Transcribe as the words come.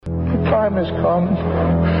time has come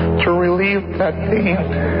to relieve that pain,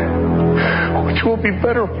 which will be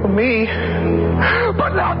better for me, but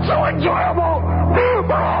not so enjoyable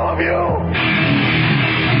for all of you.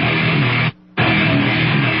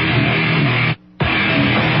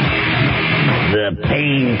 The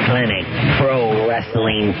Pain Clinic Pro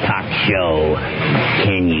Wrestling Talk Show.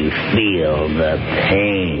 Can you feel the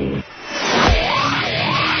pain?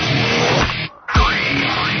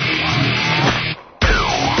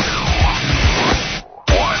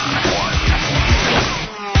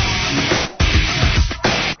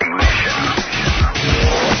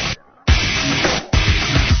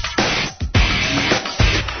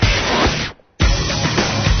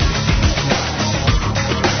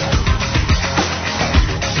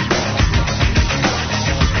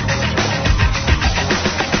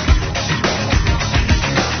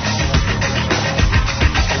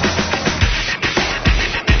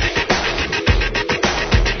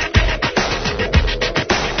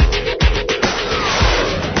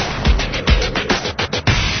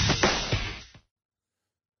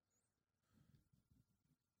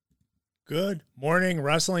 Good morning,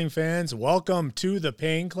 wrestling fans. Welcome to the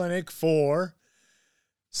Pain Clinic for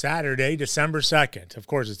Saturday, December 2nd. Of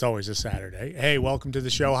course, it's always a Saturday. Hey, welcome to the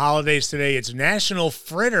show. Holidays today. It's National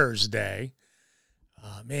Fritters Day.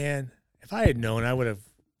 Man, if I had known, I would have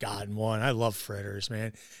gotten one. I love fritters,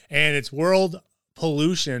 man. And it's World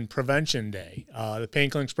Pollution Prevention Day. The Pain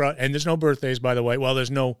Clinic's brought, and there's no birthdays, by the way. Well, there's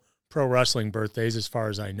no pro wrestling birthdays as far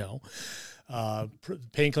as I know.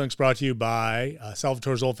 Pain Clinic's brought to you by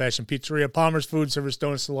Salvatore's Old Fashioned Pizzeria, Palmer's Food Service,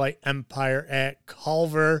 Donuts Delight, Empire at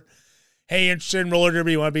Culver. Hey, interested in roller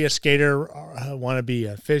derby? You want to be a skater? Want to be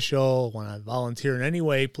official? Want to volunteer in any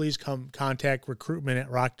way? Please come contact recruitment at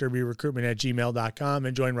rockderbyrecruitment@gmail.com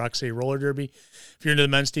and join Rock City Roller Derby. If you're into the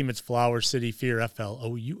men's team, it's Flower City Fear,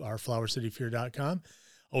 FLOUR, flowercityfear.com.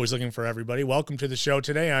 Always looking for everybody. Welcome to the show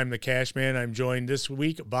today. I'm the Cash Man. I'm joined this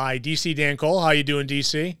week by DC Dan Cole. How you doing,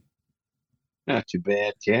 DC? Not too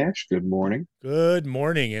bad, Cash. Good morning. Good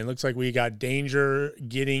morning. And it looks like we got Danger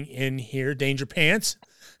getting in here. Danger Pants.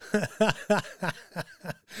 I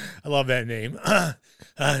love that name.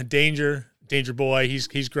 Danger Boy.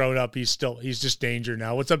 He's grown up. He's just Danger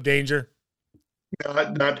now. What's up, Danger?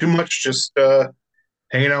 Not too much. Just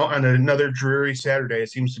hanging out on another dreary Saturday.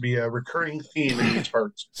 It seems to be a recurring theme in these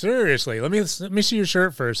parts. Seriously, let me see your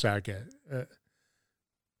shirt for a second.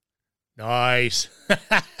 Nice.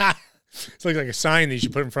 It looks like a sign that you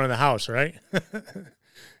should put in front of the house, right?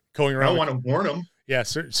 Going around. I don't want to warn them. Yeah,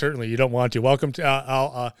 certainly you don't want to. Welcome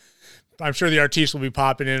to. I'm sure the artiste will be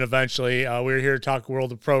popping in eventually. We're here to talk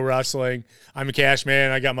world of pro wrestling. I'm a Cash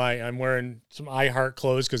Man. I'm wearing some iHeart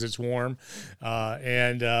clothes because it's warm,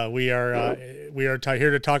 and we are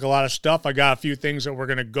here to talk a lot of stuff. I got a few things that we're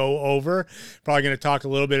going to go over. Probably going to talk a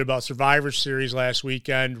little bit about Survivor Series last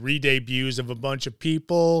weekend, re-debuts of a bunch of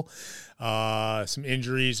people, some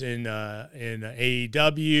injuries in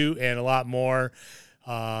AEW, and a lot more.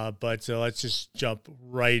 But let's just jump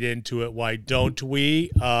right into it. Why don't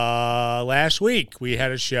we? Last week we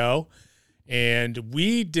had a show and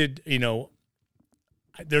we did,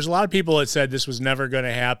 there's a lot of people that said this was never going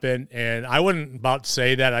to happen. And I wasn't about to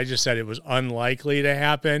say that. I just said it was unlikely to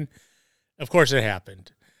happen. Of course it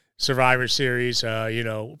happened. Survivor Series,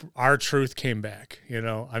 our truth came back,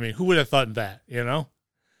 I mean, who would have thought that, No?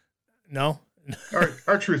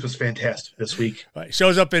 Our truth was fantastic this week.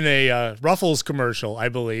 Shows up in a Ruffles commercial, I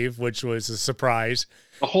believe, which was a surprise.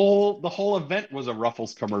 The whole event was a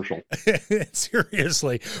Ruffles commercial.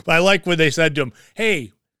 Seriously. But I like when they said to him,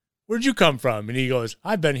 "Hey, where'd you come from?" And he goes,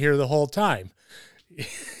 "I've been here the whole time." He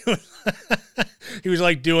was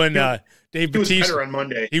like doing Dave Bautista. He was better on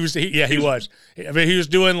Monday. He was. I mean, he was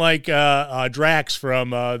doing like Drax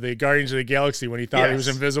from the Guardians of the Galaxy when he thought he was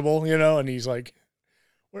invisible, and he's like.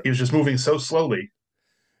 He was just moving so slowly.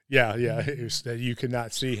 Yeah, it was that you could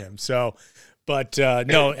not see him. So, but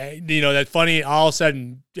no, that funny. All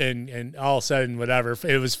said and all said and whatever.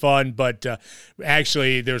 It was fun, but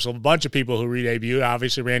actually, there's a bunch of people who re-debuted.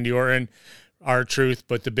 Obviously, Randy Orton, our truth,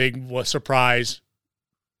 but the big surprise,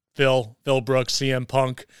 Phil Brooks, CM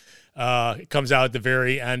Punk, comes out at the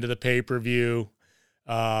very end of the pay-per-view.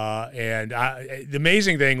 And the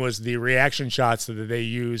amazing thing was the reaction shots that they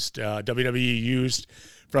used, WWE used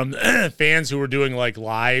from fans who were doing like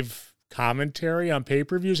live commentary on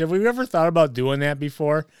pay-per-views. Have we ever thought about doing that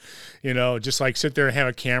before? Just like sit there and have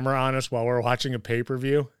a camera on us while we're watching a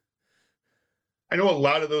pay-per-view. I know a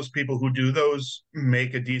lot of those people who do those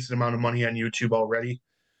make a decent amount of money on YouTube already,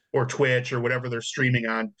 or Twitch or whatever they're streaming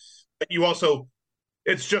on. But you also,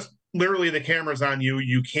 it's just literally the camera's on you.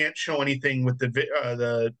 You can't show anything with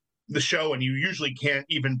the the show, and you usually can't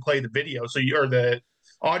even play the video, or the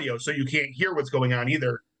audio, so you can't hear what's going on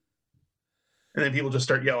either. And then people just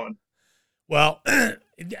start yelling. Well,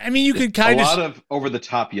 I mean, you could kind of a lot of over the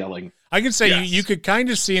top yelling. I could say yes. you could kind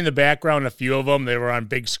of see in the background a few of them. They were on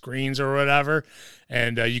big screens or whatever,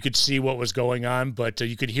 and you could see what was going on, but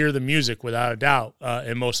you could hear the music without a doubt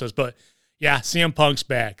in most of those. But yeah, CM Punk's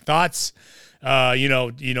back. Thoughts?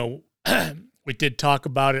 We did talk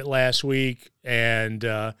about it last week, and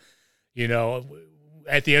at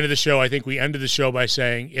the end of the show, I think we ended the show by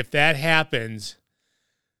saying, if that happens,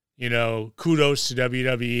 kudos to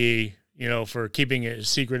WWE, for keeping it as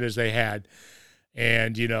secret as they had.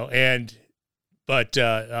 And, but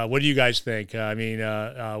what do you guys think? I mean,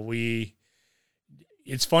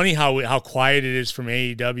 it's funny how quiet it is from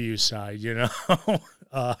AEW's side,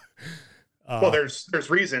 well, there's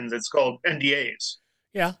reasons. It's called NDAs.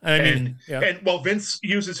 Yeah. And while Vince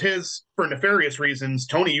uses his for nefarious reasons,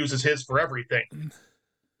 Tony uses his for everything.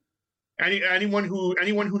 Anyone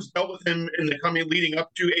who's dealt with him in the coming leading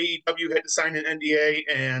up to AEW had to sign an NDA,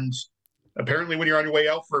 and apparently when you're on your way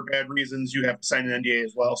out for bad reasons, you have to sign an NDA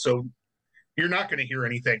as well. So you're not going to hear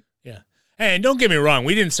anything. Yeah. And don't get me wrong,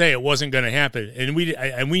 we didn't say it wasn't going to happen, and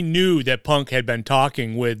we knew that Punk had been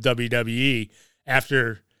talking with WWE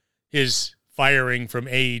after his firing from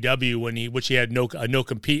AEW which he had no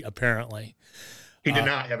compete apparently. He did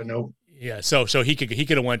not have a no. Yeah, so he could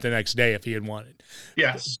have went the next day if he had wanted.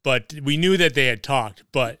 Yes, but we knew that they had talked.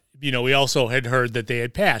 But we also had heard that they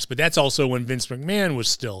had passed. But that's also when Vince McMahon was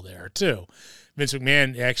still there too. Vince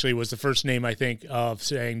McMahon actually was the first name I think of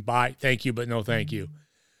saying bye, thank you, but no thank you.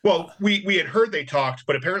 Well, we had heard they talked,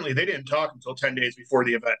 but apparently they didn't talk until 10 days before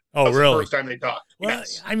the event. Oh, That was really? the first time they talked. Well,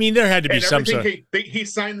 yes. I mean, there had to be some sort. He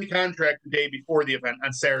signed the contract the day before the event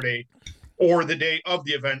on Saturday, or the day of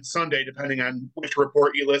the event Sunday, depending on which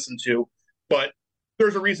report you listen to. But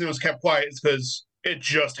there's a reason it was kept quiet. It's because it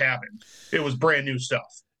just happened. It was brand new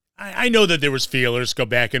stuff. I know that there was feelers go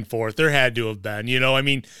back and forth. There had to have been. I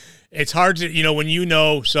mean, it's hard to when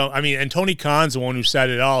and Tony Khan's the one who said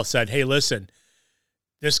it all. Said, hey, listen.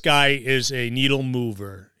 This guy is a needle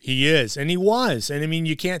mover. He is, and he was. And I mean,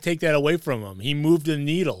 you can't take that away from him. He moved the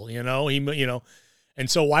needle, and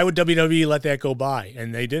so why would WWE let that go by?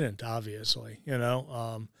 And they didn't, obviously, there's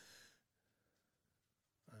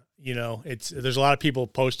a lot of people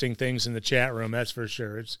posting things in the chat room. That's for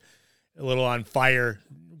sure. It's a little on fire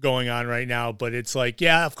going on right now, but it's like,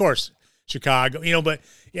 yeah, of course, Chicago, but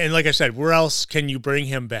and like I said, where else can you bring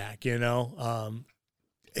him back, and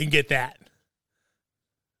get that?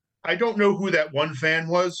 I don't know who that one fan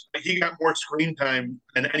was, but he got more screen time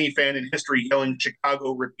than any fan in history yelling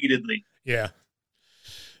Chicago repeatedly. Yeah.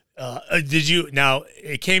 Did you now?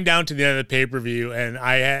 It came down to the end of the pay-per-view, and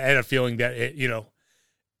I had a feeling that it,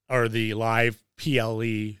 or the live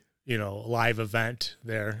PLE, live event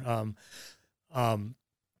there.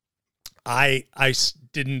 I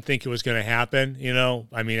didn't think it was going to happen.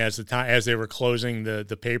 I mean, as they were closing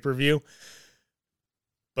the pay-per-view.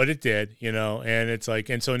 But it did, and it's like,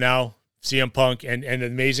 and so now CM Punk, and the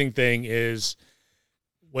amazing thing is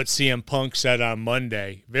what CM Punk said on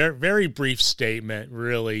Monday. Very, very brief statement,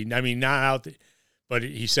 really. I mean, not out, but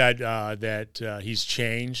he said that he's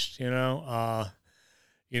changed. Is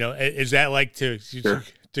that like to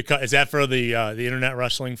cut? Is that for the internet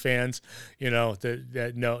wrestling fans? No.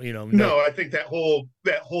 No, I think that whole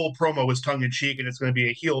promo was tongue in cheek, and it's going to be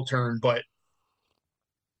a heel turn, but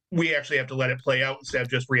we actually have to let it play out instead of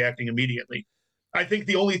just reacting immediately. I think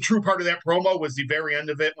the only true part of that promo was the very end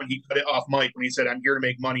of it when he cut it off mic, when he said, I'm here to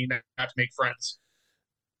make money, not to make friends.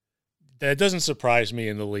 That doesn't surprise me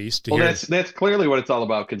in the least. That's clearly what it's all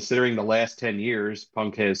about, considering the last 10 years,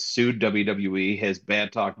 Punk has sued WWE, has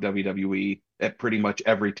bad-talked WWE at pretty much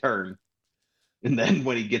every turn. And then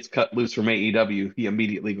when he gets cut loose from AEW, he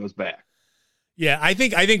immediately goes back. Yeah, I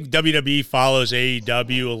think WWE follows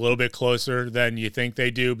AEW a little bit closer than you think they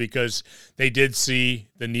do, because they did see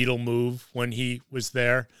the needle move when he was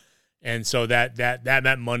there, and so that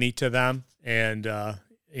meant money to them. And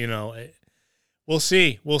we'll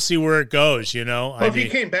see where it goes. Well, if he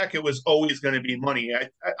came back, it was always going to be money.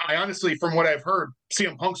 I honestly, from what I've heard,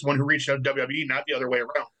 CM Punk's the one who reached out to WWE, not the other way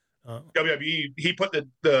around. WWE, he put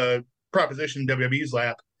the proposition in WWE's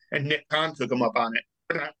lap, and Nick Khan took him up on it.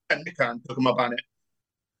 And Nick Khan took him up on it.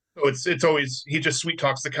 So it's always, he just sweet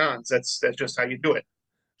talks the cons. That's just how you do it.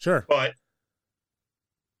 Sure. But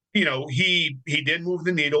he did move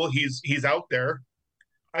the needle. He's out there.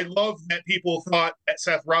 I love that people thought that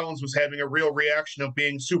Seth Rollins was having a real reaction of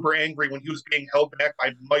being super angry when he was being held back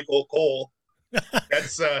by Michael Cole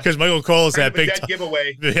That's because Michael Cole is that big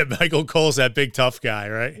giveaway. Yeah, Michael Cole's that big tough guy,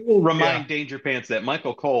 right? We'll remind Danger Pants that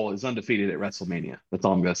Michael Cole is undefeated at WrestleMania. That's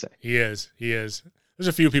all I'm gonna say. He is. There's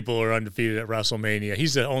a few people who are undefeated at WrestleMania.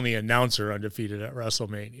 He's the only announcer undefeated at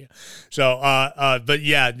WrestleMania. So, but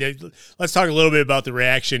yeah, let's talk a little bit about the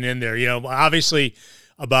reaction in there. You know, obviously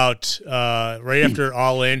about right after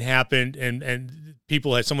All In happened, and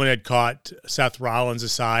someone had caught Seth Rollins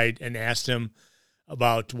aside and asked him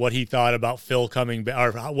about what he thought about Phil coming back,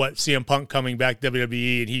 or what CM Punk coming back to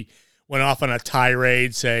WWE, and he went off on a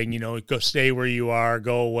tirade saying, you know, go stay where you are,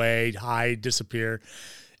 go away, hide, disappear.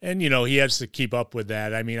 And, you know, he has to keep up with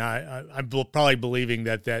that. I mean, I'm probably believing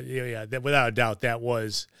that without a doubt, that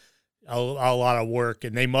was a lot of work,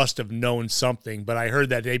 and they must have known something. But I heard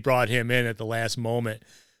that they brought him in at the last moment,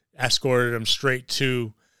 escorted him straight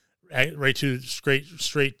to the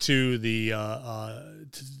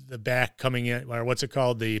back coming in, or what's it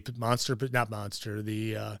called? The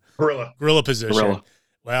gorilla position. Gorilla.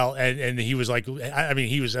 Well, and he was like, I mean,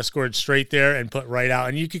 he was escorted straight there and put right out.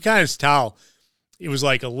 And you could kind of tell, it was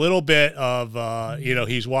like a little bit of, you know,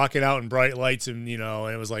 he's walking out in bright lights and, you know,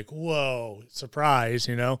 and it was like, whoa, surprise,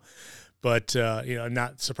 you know, but, you know,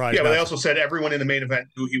 not surprised. Yeah, but they also said everyone in the main event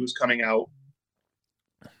knew he was coming out.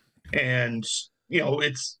 And, you know,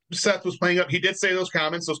 Seth was playing up. He did say those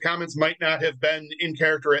comments. Those comments might not have been in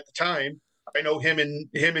character at the time. I know him and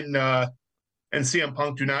CM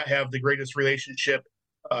Punk do not have the greatest relationship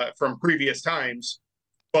from previous times.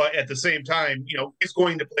 But at the same time, you know, he's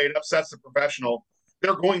going to play it up. Seth's a professional.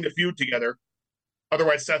 They're going to feud together.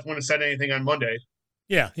 Otherwise, Seth wouldn't have said anything on Monday.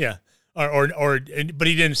 Yeah. But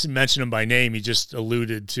he didn't mention him by name. He just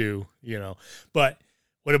alluded to, you know. But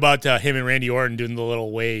what about him and Randy Orton doing the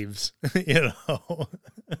little waves? You know,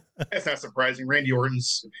 that's not surprising. Randy Orton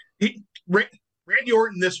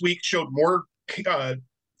this week showed more,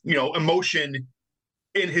 you know, emotion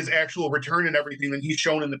in his actual return and everything than he's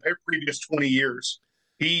shown in the previous 20 years.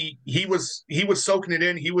 He was soaking it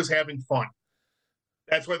in. He was having fun.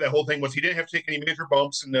 That's what that whole thing was. He didn't have to take any major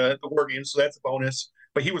bumps in the War Games, so that's a bonus.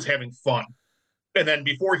 But he was having fun. And then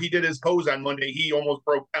before he did his pose on Monday, he almost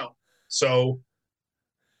broke down. So,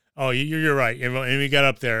 you're right. And we got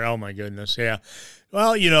up there. Oh my goodness, yeah.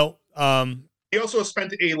 Well, you know, he also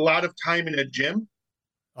spent a lot of time in a gym.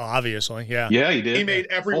 Oh, obviously, yeah. Yeah, he did. He made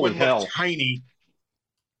everyone look tiny.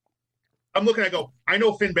 I'm looking, I go, I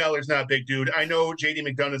know Finn Balor's not a big dude. I know JD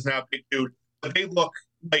McDonough's not a big dude, but they look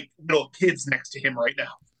like little kids next to him right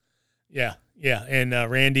now. Yeah. And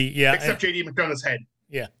Randy, yeah. Except JD McDonough's head.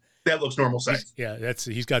 Yeah. That looks normal size.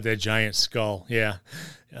 He's got that giant skull. Yeah.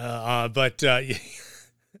 But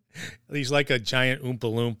he's like a giant Oompa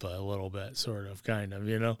Loompa a little bit, sort of, kind of,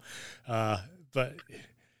 you know. I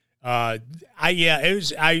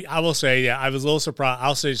will say, I was a little surprised.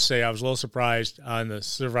 I'll say I was a little surprised on the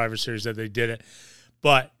Survivor Series that they did it.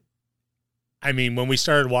 But I mean, when we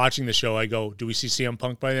started watching the show, I go, do we see CM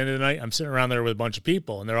Punk by the end of the night? I'm sitting around there with a bunch of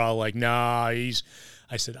people and they're all like, nah, I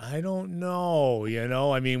said, I don't know. You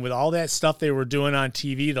know, I mean, with all that stuff they were doing on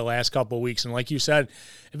TV the last couple of weeks. And like you said,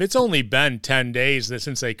 if it's only been 10 days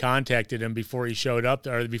since they contacted him before he showed up,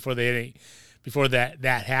 or before that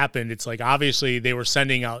happened, it's like, obviously they were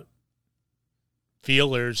sending out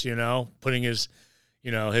feelers, you know, putting his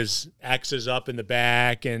X's up in the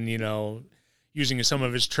back and, you know, using some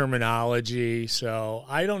of his terminology. So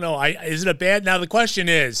I don't know. Is it a bad? Now the question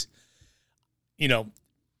is, you know,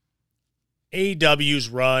 AEW's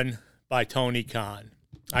run by Tony Khan.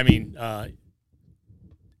 I mean,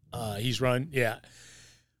 he's run, yeah.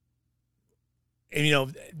 And, you know,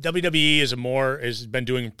 WWE has been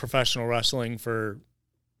doing professional wrestling for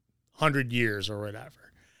 100 years or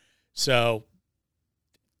whatever. So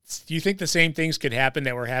do you think the same things could happen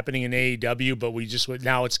that were happening in AEW, but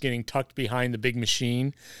now it's getting tucked behind the big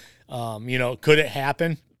machine? You know, could it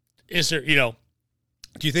happen? Is there, you know,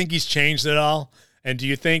 do you think he's changed at all? And do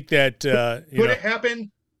you think that could it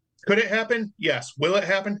happen? Could it happen? Yes. Will it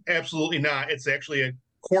happen? Absolutely not. It's actually a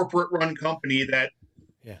corporate-run company that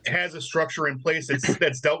has a structure in place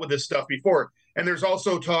that's dealt with this stuff before. And there's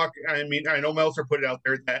also talk. I mean, I know Meltzer put it out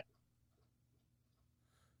there that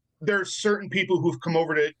there's certain people who've come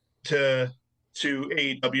over to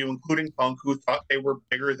AEW, including Punk, who thought they were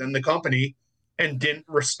bigger than the company and didn't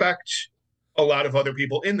respect a lot of other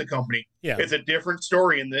people in the company. Yeah, it's a different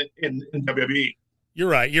story in WWE. You're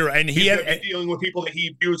right. And he's dealing with people that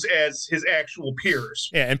he views as his actual peers.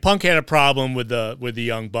 Yeah, and Punk had a problem with the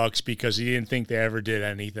Young Bucks because he didn't think they ever did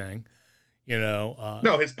anything. You know.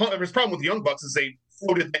 No, his problem with the Young Bucks is they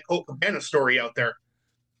floated that Colt Cabana story out there.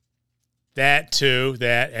 That too.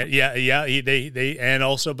 They and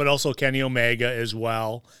also Kenny Omega as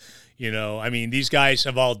well. You know, I mean, these guys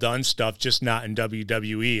have all done stuff, just not in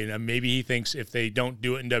WWE. And maybe he thinks if they don't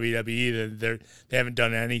do it in WWE, then they haven't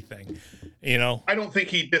done anything. You know, I don't think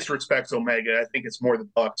he disrespects Omega. I think it's more the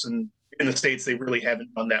Bucks, and in the States they really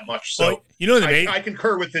haven't done that much. So well, you know, I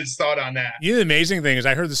concur with his thought on that. You know, the amazing thing is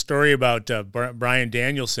I heard the story about Bryan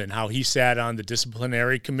Danielson, how he sat on the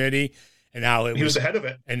disciplinary committee. And how he was the head of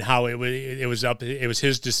it, and how it was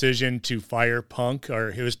his decision to fire Punk, or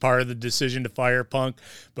it was part of the decision to fire Punk.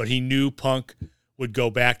 But he knew Punk would go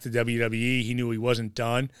back to WWE. He knew he wasn't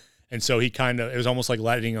done, and so it was almost like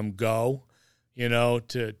letting him go, you know,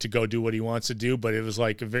 to go do what he wants to do. But it was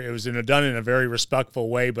like done in a very respectful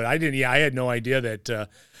way. But I had no idea that.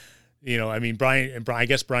 You know, I mean, I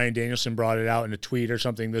guess Bryan Danielson brought it out in a tweet or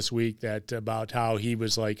something this week that about how he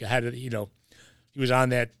was like he was on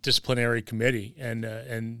that disciplinary committee, and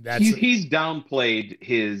that's he's downplayed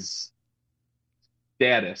his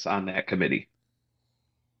status on that committee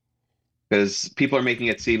because people are making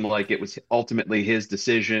it seem like it was ultimately his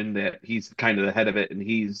decision, that he's kind of the head of it, and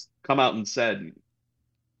he's come out and said,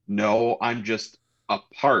 "No, I'm just a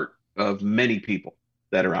part of many people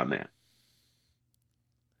that are on that."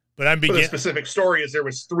 But the specific story is there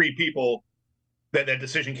was 3 people that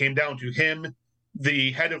decision came down to: him,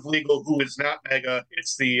 the head of legal, who is not Mega.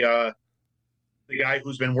 It's the guy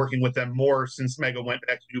who's been working with them more since Mega went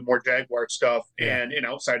back to do more Jaguar stuff, and an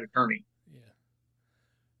outside attorney.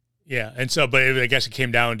 Yeah. And so, but I guess it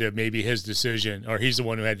came down to maybe his decision, or he's the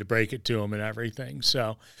one who had to break it to him and everything.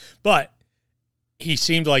 So, but he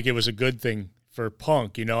seemed like it was a good thing for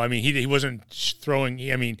Punk, you know. I mean, he wasn't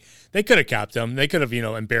throwing. I mean, they could have kept him. They could have, you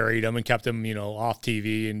know, and buried him and kept him, you know, off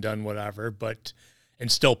TV and done whatever, but.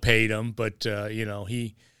 And still paid him, but you know,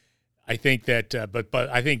 I think that, but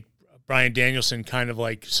I think Bryan Danielson kind of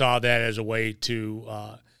like saw that as a way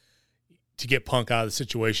to get Punk out of the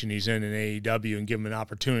situation he's in AEW and give him an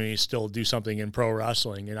opportunity to still do something in pro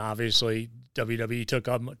wrestling. And obviously WWE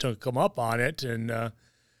took him up on it, and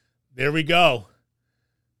there we go.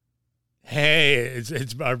 Hey,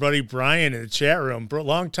 it's our buddy Brian in the chat room.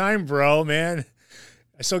 Long time, bro, man.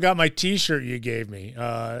 I still got my T-shirt you gave me.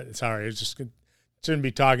 Sorry, it's just. Shouldn't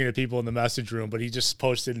be talking to people in the message room, but he just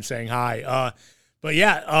posted and saying hi. But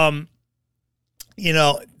yeah, you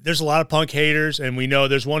know, there's a lot of Punk haters, and we know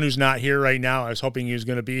there's one who's not here right now. I was hoping he was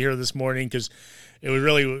going to be here this morning because it was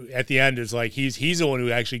really at the end. It's like he's the one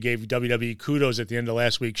who actually gave WWE kudos at the end of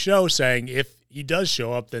last week's show, saying if he does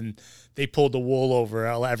show up, then they pulled the wool over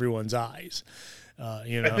everyone's eyes.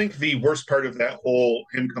 You know, I think the worst part of that whole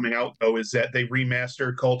him coming out though is that they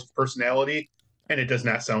remastered Cult of Personality. And it does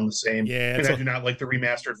not sound the same. Yeah, and I do not like the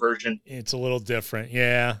remastered version. It's a little different.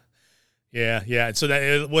 Yeah. And so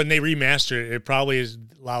that when they remaster it, it probably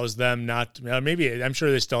allows them not to, maybe I'm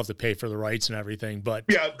sure they still have to pay for the rights and everything. But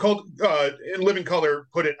yeah, in Living Color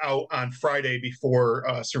put it out on Friday before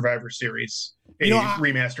Survivor Series,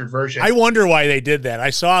 remastered version. I wonder why they did that. I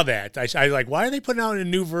saw that. I like, why are they putting out a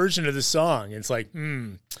new version of the song? And it's like,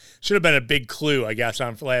 should have been a big clue, I guess,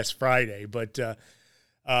 on last Friday. But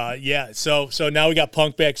yeah, so now we got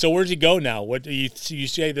Punk back. So where's he go now? What do you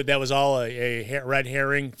say that was all a red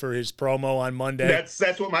herring for his promo on Monday?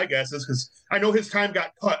 That's what my guess is, because I know his time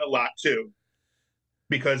got cut a lot too,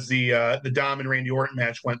 because the Dom and Randy Orton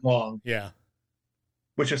match went long. Yeah,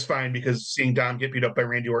 which is fine because seeing Dom get beat up by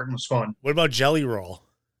Randy Orton was fun. What about Jelly Roll?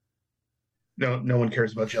 No one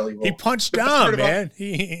cares about Jelly Roll. He punched Dom, man.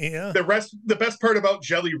 The best part about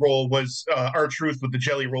Jelly Roll was R-Truth with the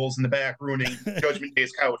jelly rolls in the back ruining Judgment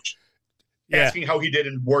Day's couch. Asking how he did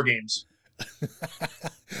in War Games.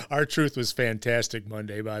 R-Truth was fantastic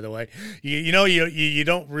Monday, by the way. You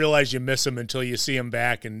don't realize you miss him until you see him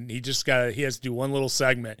back, and he has to do one little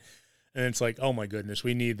segment, and it's like, oh my goodness,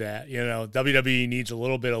 we need that. You know, WWE needs a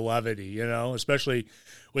little bit of levity, you know, especially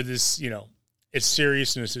with this, you know, its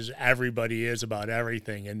seriousness as everybody is about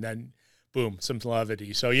everything, and then boom, some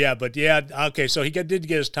levity. So okay. So he did get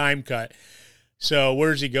his time cut. So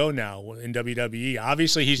where does he go now in WWE?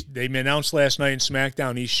 Obviously, they announced last night in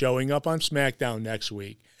SmackDown he's showing up on SmackDown next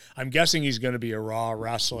week. I'm guessing he's going to be a Raw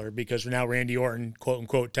wrestler because now Randy Orton, quote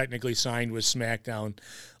unquote, technically signed with SmackDown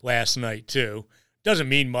last night too. Doesn't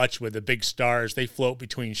mean much with the big stars. They float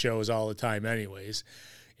between shows all the time, anyways.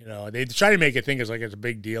 You know, they try to make it think it's like it's a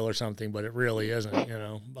big deal or something, but it really isn't, you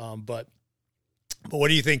know. But what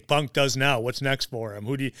do you think Punk does now? What's next for him?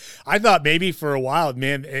 I thought maybe for a while,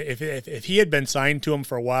 man, if he had been signed to him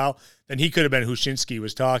for a while, then he could have been who Shinsuke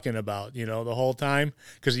was talking about, you know, the whole time,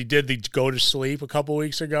 because he did the go to sleep a couple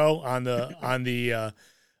weeks ago on the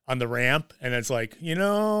ramp, and it's like, it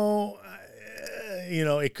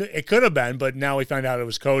could have been, but now we find out it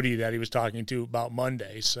was Cody that he was talking to about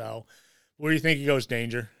Monday. So where do you think he goes,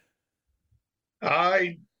 Danger?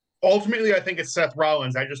 I think it's Seth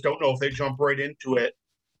Rollins. I just don't know if they jump right into it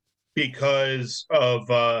because of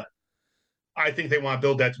I think they want to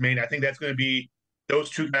build that to Mania. I think that's going to be those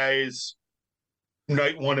two guys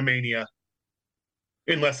night one of Mania,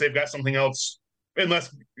 unless they've got something else.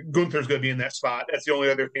 Unless Gunther's going to be in that spot. That's the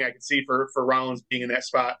only other thing I can see for Rollins being in that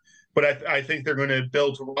spot. But I think they're going to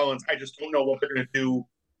build to Rollins. I just don't know what they're going to do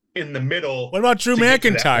in the middle. What about Drew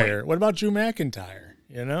McIntyre? What about Drew McIntyre?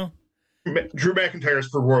 You know? Drew McIntyre is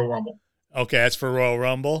for Royal Rumble. Okay, that's for Royal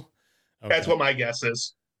Rumble. Okay. That's what my guess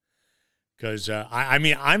is. Because I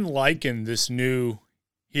mean, I'm liking this new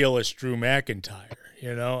heelish Drew McIntyre.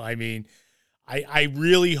 You know, I mean, I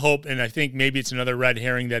really hope, and I think maybe it's another red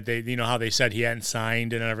herring that they, you know, how they said he hadn't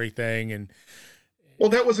signed and everything, and. Well,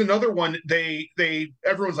 that was another one.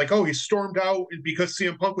 Everyone's like, oh, he stormed out because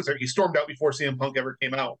CM Punk was there. He stormed out before CM Punk ever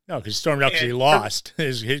came out. No, because he stormed out because he lost.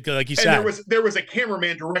 Like he said, there was a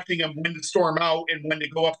cameraman directing him when to storm out and when to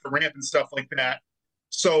go up the ramp and stuff like that.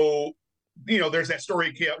 So, you know, there's that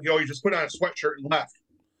story. He always just put on a sweatshirt and left.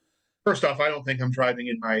 First off, I don't think I'm driving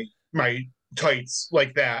in my tights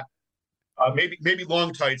like that. Maybe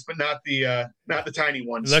long tights, but not the tiny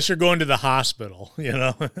ones. Unless you're going to the hospital, you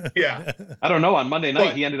know. Yeah. I don't know. On Monday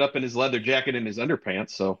night, he ended up in his leather jacket and his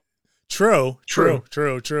underpants. So true.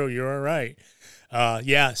 You're right.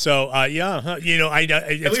 Yeah. So yeah. You know, at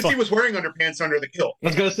least he was wearing underpants under the kilt. I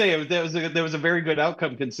was gonna say there was a very good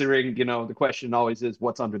outcome considering, you know, the question always is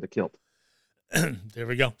what's under the kilt. There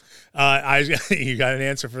we go. You got an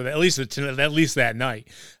answer for that. At least that night.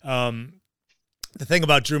 The thing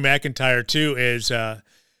about Drew McIntyre too is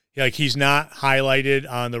like he's not highlighted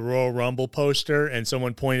on the Royal Rumble poster, and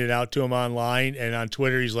someone pointed out to him online and on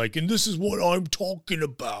Twitter, he's like, and this is what I'm talking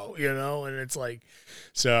about, you know, and it's like,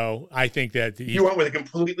 so I think that you went with a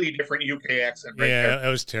completely different UK accent right there. Yeah,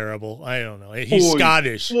 it was terrible. I don't know. He's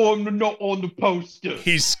Scottish. I'm not on the poster.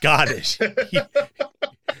 He's Scottish.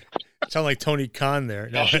 Sound like Tony Khan there.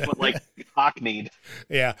 No. Like Cockneyed.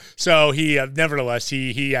 Yeah. So he, nevertheless,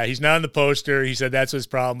 he's not on the poster. He said that's his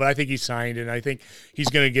problem, but I think he signed it. And I think he's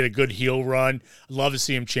going to get a good heel run. I'd love to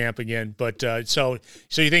see him champ again. But so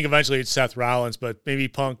you think eventually it's Seth Rollins, but maybe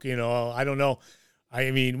Punk. You know, I don't know.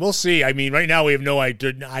 I mean, we'll see. I mean, right now we have no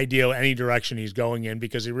idea any direction he's going in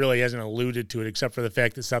because he really hasn't alluded to it, except for the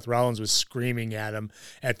fact that Seth Rollins was screaming at him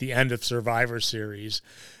at the end of Survivor Series,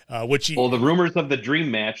 well, the rumors of the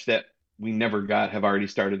dream match that we never got have already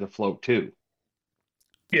started to float too.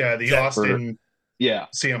 Yeah, the Austin.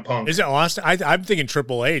 CM Punk. Is it Austin? I'm thinking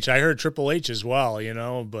Triple H. I heard Triple H as well, you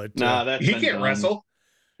know, but he can't wrestle.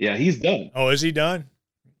 Yeah, he's done. Oh, is he done?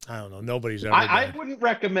 I don't know. Nobody's ever. I wouldn't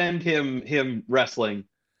recommend him wrestling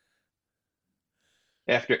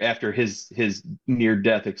after his near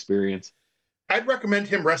death experience. I'd recommend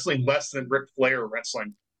him wrestling less than Ric Flair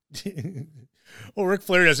wrestling. Well, Ric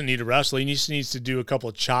Flair doesn't need to wrestle. He just needs to do a couple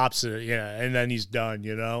of chops, and then he's done,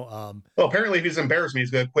 you know. Well, apparently, if he's embarrassed me, he's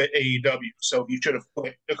going to quit AEW. So he should have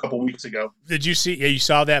quit a couple weeks ago. Did you see? Yeah, you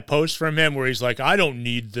saw that post from him where he's like, "I don't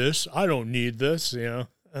need this. You know.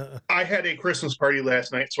 I had a Christmas party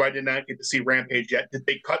last night, so I did not get to see Rampage yet. Did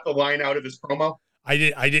they cut the line out of his promo? I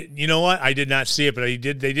did. You know what? I did not see it, but they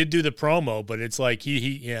did do the promo. But it's like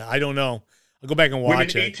yeah, I don't know. I'll go back and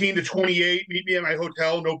watch Women 18 to 28, meet me at my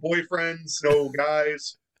hotel. No boyfriends, no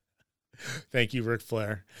guys. Thank you, Ric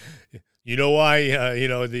Flair. You know why? You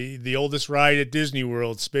know, the oldest ride at Disney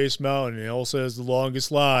World, Space Mountain, it also has the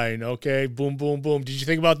longest line. Okay, boom, boom, boom. Did you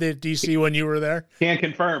think about that, DC, when you were there? Can't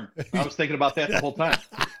confirm. I was thinking about that the whole time.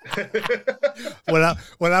 When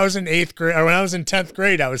I was in 8th grade, or when I was in 10th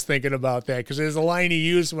grade, I was thinking about that because there's a line he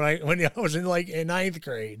used when I was in like in 9th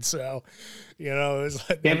grade. So, you know, it was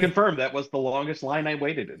like, can't confirm that was the longest line I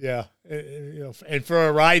waited in. Yeah, you know, and for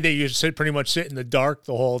a ride that you pretty much sit in the dark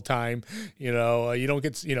the whole time. You know, you don't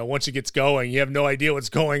get, you know, once it gets going, you have no idea what's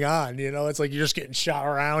going on. You know, it's like you're just getting shot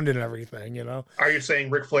around and everything. You know. Are you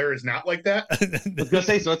saying Ric Flair is not like that? I was gonna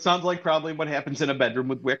say, so it sounds like probably what happens in a bedroom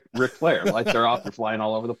with Ric Flair. Lights are off, they're flying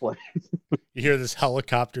all over the place. You hear this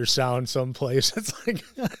helicopter sound someplace. It's like,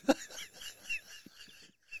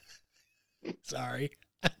 sorry.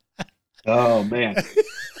 Oh man.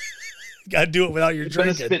 Got to do it without your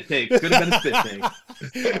drinking. Could have been a spit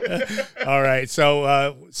take. All right,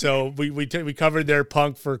 so we covered their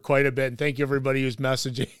Punk for quite a bit, and thank you everybody who's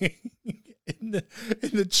messaging in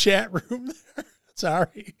the chat room there.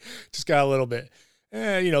 Sorry, just got a little bit,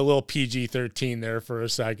 you know, a little PG-13 there for a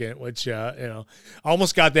second, which you know,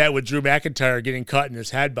 almost got that with Drew McIntyre getting cut in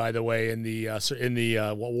his head, by the way, in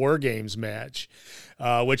the War Games match.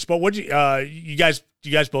 You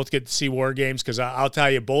guys both get to see War Games? Because I'll tell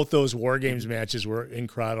you, both those War Games matches were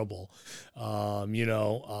incredible. You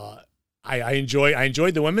know, I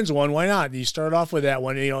enjoyed the women's one. Why not? You start off with that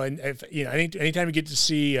one, and if anytime you get to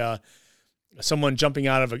see someone jumping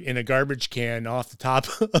out of in a garbage can off the top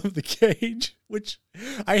of the cage, which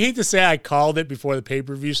I hate to say I called it before the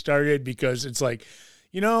pay-per-view started, because it's like,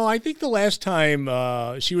 I think the last time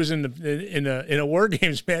she was in a War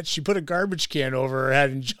Games match, she put a garbage can over her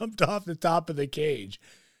head and jumped off the top of the cage,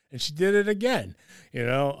 and she did it again.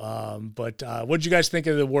 But what did you guys think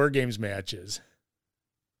of the War Games matches?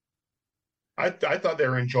 I thought they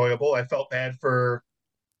were enjoyable. I felt bad for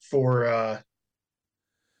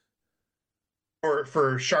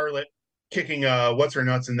Charlotte kicking what's her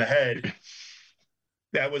nuts in the head.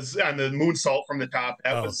 That was on the moonsault from the top.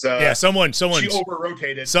 That was someone she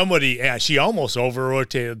over-rotated. She almost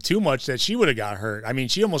over-rotated too much that she would have got hurt. I mean,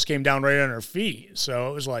 she almost came down right on her feet.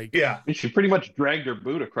 So it was like, she pretty much dragged her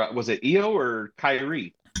boot across. Was it Io or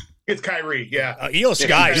Kyrie? It's Kyrie, yeah. Io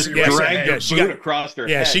Sky just dragged her boot across her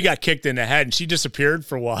head. Yeah, she got kicked in the head, and she disappeared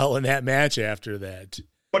for a while in that match after that.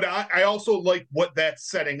 But I also like what that's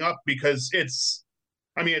setting up, because it's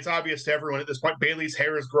obvious to everyone at this point. Bayley's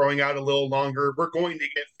hair is growing out a little longer. We're going to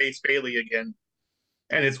get face Bayley again,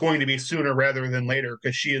 and it's going to be sooner rather than later,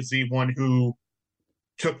 because she is the one who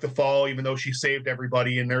took the fall, even though she saved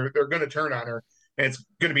everybody, and they're going to turn on her. And it's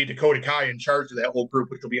going to be Dakota Kai in charge of that whole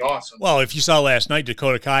group, which will be awesome. Well, if you saw last night,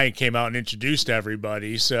 Dakota Kai came out and introduced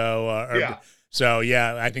everybody. So,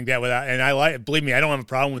 I think that believe me, I don't have a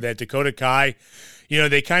problem with that. Dakota Kai,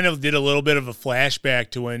 they kind of did a little bit of a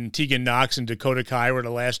flashback to when Tegan Nox and Dakota Kai were the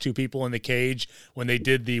last two people in the cage when they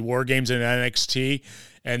did the War Games in NXT.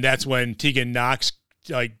 And that's when Tegan Nox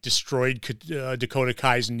destroyed Dakota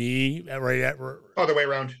Kai's knee other way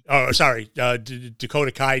around. Oh, sorry.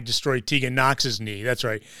 Dakota Kai destroyed Tegan Nox's knee. That's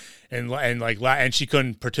right. And she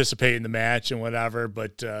couldn't participate in the match and whatever,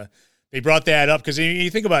 but they brought that up because you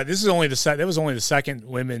think about it, that was only the second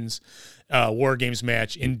women's War Games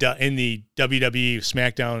match in the WWE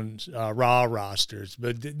SmackDown Raw rosters,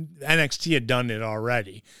 but NXT had done it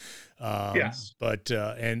already. Yes, but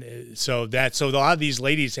so a lot of these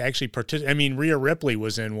ladies actually participate. I mean, Rhea Ripley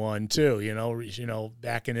was in one too.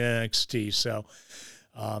 Back in NXT. So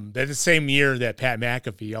that's the same year that Pat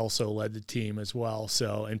McAfee also led the team as well.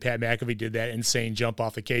 So, and Pat McAfee did that insane jump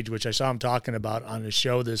off the cage, which I saw him talking about on his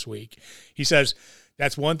show this week. He says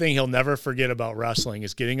that's one thing he'll never forget about wrestling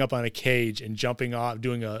is getting up on a cage and jumping off,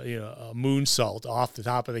 doing a moonsault off the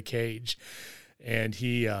top of the cage, and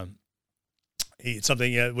it's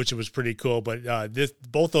something which was pretty cool, but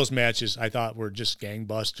both those matches I thought were just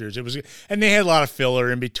gangbusters. And they had a lot of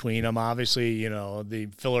filler in between them. Obviously, the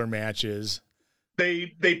filler matches.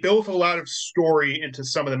 They built a lot of story into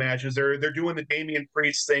some of the matches. They're doing the Damian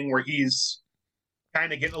Priest thing where he's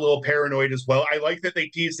kind of getting a little paranoid as well. I like that they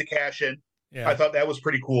teased the cash in. Yeah. I thought that was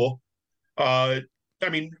pretty cool. Like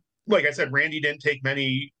I said, Randy didn't take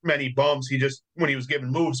many bumps. He just when he was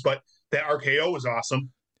given moves, but that RKO was awesome.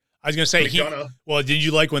 I was going to say, did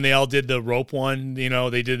you like when they all did the rope one? They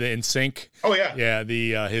did it in sync. Oh, yeah.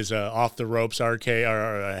 Yeah, his off the ropes RK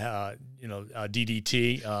or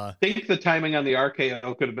DDT. I think the timing on the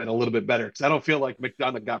RKO could have been a little bit better because I don't feel like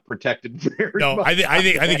McDonough got protected very much. I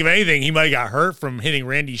think if anything, he might have got hurt from hitting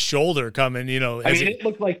Randy's shoulder coming. It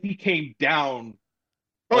looked like he came down,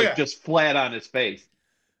 just flat on his face.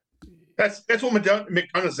 That's what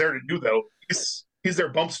McDonough's there to do, though. He's their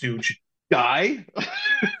bump stooge. Guy.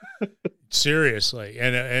 Seriously,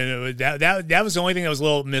 and that was the only thing that was a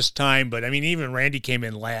little mistimed. But I mean, even Randy came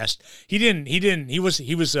in last. He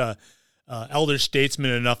was elder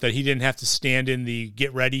statesman enough that he didn't have to stand in the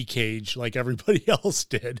get ready cage like everybody else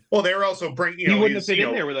did. Well, they were also bringing. He wouldn't have been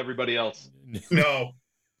in there with everybody else. No,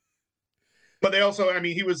 but they also.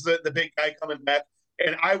 He was the big guy coming back,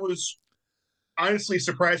 and I was honestly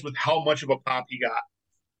surprised with how much of a pop he got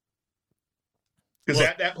because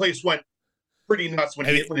that place went pretty nuts when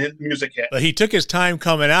his music hit. But he took his time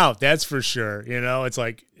coming out, that's for sure. It's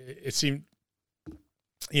like it seemed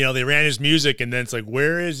they ran his music and then it's like,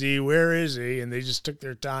 where is he? And they just took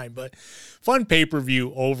their time. But fun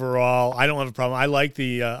pay-per-view overall. I don't have a problem. I like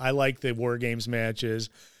the War Games matches.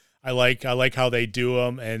 I like how they do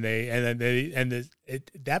them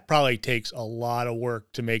that probably takes a lot of work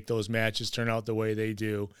to make those matches turn out the way they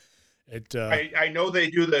do. I know they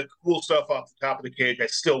do the cool stuff off the top of the cage. I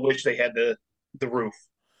still wish they had the roof.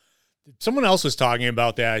 Someone else was talking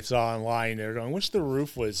about that. I saw online. They're going, "Wish the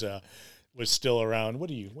roof was still around." What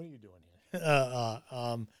are you doing here?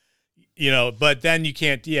 But then you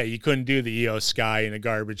can't. Yeah, you couldn't do the EO Sky in a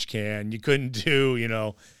garbage can. You couldn't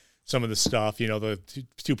do some of the stuff. The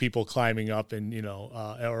two people climbing up and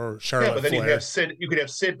or Charlotte. Yeah, but then Flair. you could have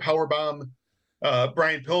Sid powerbomb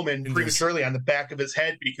Brian Pillman prematurely on the back of his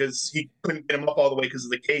head because he couldn't get him up all the way because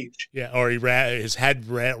of the cage. Yeah, or his head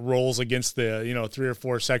rolls against the 3 or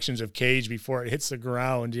 4 sections of cage before it hits the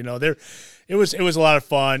ground. It was a lot of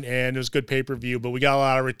fun, and it was good pay-per-view. But we got a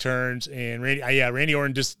lot of returns, and Randy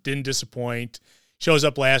Orton just didn't disappoint. Shows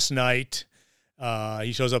up last night.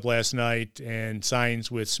 He shows up last night and signs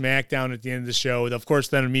with SmackDown at the end of the show. Of course,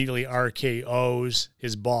 then immediately RKO's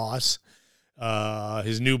his boss,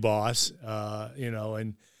 his new boss,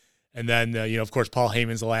 and then, of course, Paul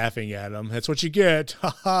Heyman's laughing at him. That's what you get.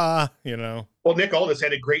 Ha ha, Well, Nick Aldis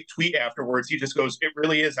had a great tweet afterwards. He just goes, it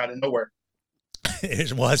really is out of nowhere.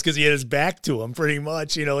 It was because he had his back to him pretty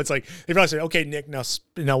much. It's like they probably said, okay, Nick,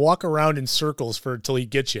 now walk around in circles till he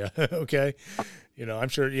gets you. Okay. I'm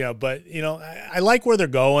sure, but, I like where they're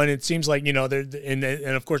going. It seems like, they're, and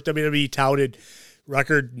of course, WWE touted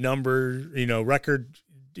record number, record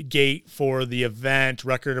gate for the event,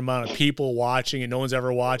 record amount of people watching, and no one's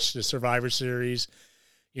ever watched the Survivor Series,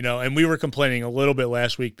 and we were complaining a little bit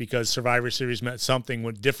last week because Survivor Series meant something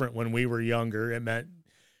different when we were younger. It meant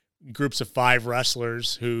groups of 5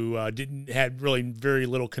 wrestlers who had really very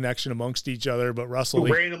little connection amongst each other, but wrestled.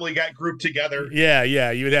 Who randomly got grouped together. Yeah.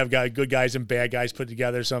 You would have good guys and bad guys put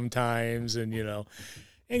together sometimes, and I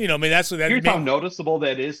mean that's what that. Here's how noticeable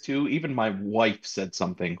that is too. Even my wife said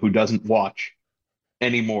something who doesn't watch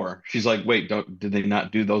anymore. She's like, "Wait, do they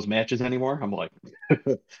not do those matches anymore?" I'm like,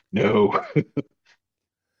 "No."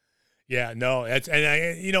 Yeah, no,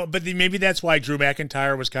 but maybe that's why Drew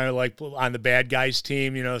McIntyre was kind of like on the bad guys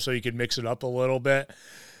team, so you could mix it up a little bit.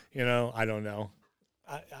 I don't know.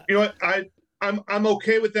 I'm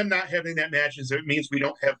okay with them not having that match, as it means we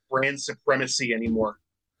don't have brand supremacy anymore.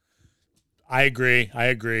 I agree.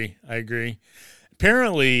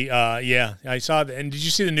 Apparently, I saw that. And did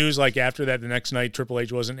you see the news? Like after that, the next night, Triple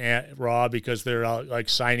H wasn't at Raw because they're like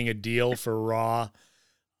signing a deal for Raw.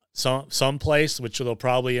 Someplace, which they'll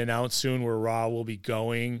probably announce soon, where Raw will be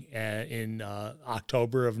going in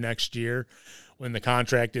October of next year when the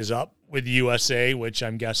contract is up with USA, which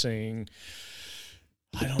I'm guessing,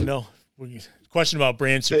 I don't know. Question about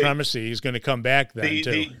brand supremacy is going to come back then,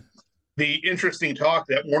 too. The interesting talk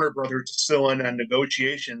that Warner Brothers is still in on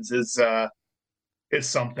negotiations is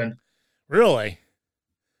something. Really?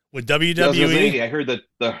 With WWE? I heard that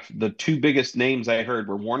the 2 biggest names I heard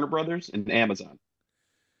were Warner Brothers and Amazon.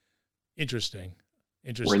 Interesting.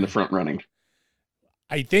 We're in the front running.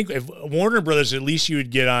 I think if Warner Brothers, at least you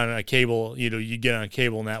would get on a cable, you'd get on a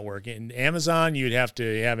cable network. And Amazon, you'd have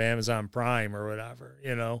to have Amazon Prime or whatever,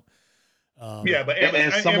 But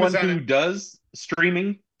as someone who does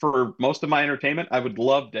streaming for most of my entertainment, I would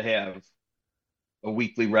love to have a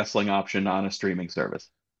weekly wrestling option on a streaming service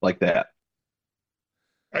like that.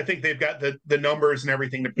 I think they've got the numbers and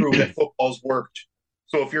everything to prove that football's worked.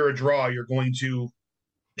 So if you're a draw, you're going to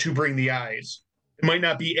bring the eyes. It might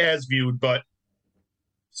not be as viewed, but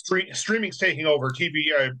streaming's taking over.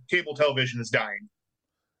 Cable television is dying.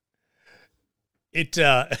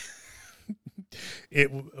 But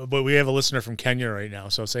we have a listener from Kenya right now,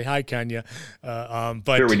 so say hi, Kenya.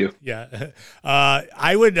 But sure we do. Yeah,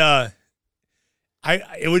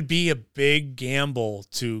 it would be a big gamble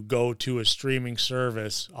to go to a streaming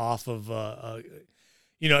service off of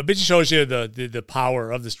it just shows you the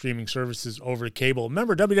power of the streaming services over cable.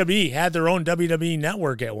 Remember, WWE had their own WWE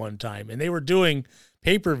network at one time, and they were doing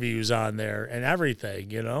pay-per-views on there and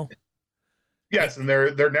everything, Yes, and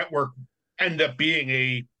their network ended up being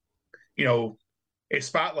a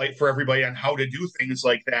spotlight for everybody on how to do things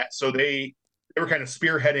like that. So they were kind of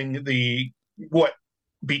spearheading what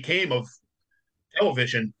became of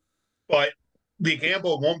television, but the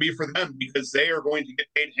gamble won't be for them because they are going to get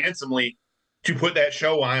paid handsomely to put that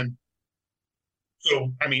show on.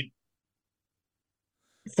 So, I mean,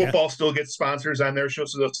 football still gets sponsors on their show,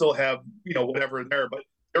 so they'll still have, whatever there, but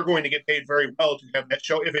they're going to get paid very well to have that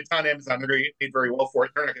show. If it's on Amazon, they're going to get paid very well for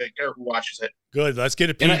it. They're not going to care who watches it. Good. Let's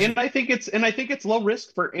get it. And I think it's low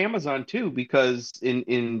risk for Amazon too, because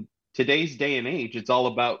in today's day and age, it's all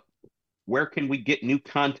about where can we get new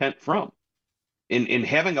content from? In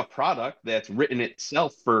having a product that's written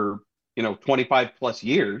itself for 25 plus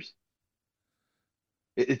years.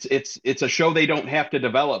 It's a show they don't have to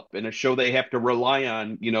develop, and a show they have to rely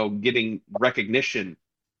on, getting recognition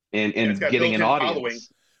and getting an audience. Following.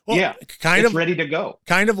 Well, it's ready to go.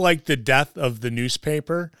 Kind of like the death of the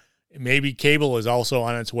newspaper. Maybe cable is also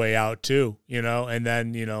on its way out too, and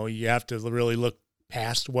then, you have to really look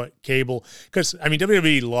past what cable, because I mean,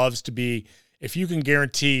 WWE loves to be, if you can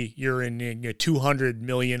guarantee you're in 200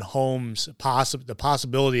 million homes, the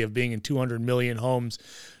possibility of being in 200 million homes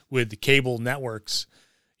with the cable networks,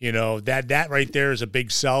 that right there is a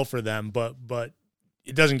big sell for them. But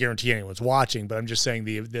it doesn't guarantee anyone's watching, but I'm just saying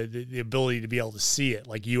the ability to be able to see it,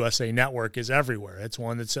 like USA Network is everywhere. It's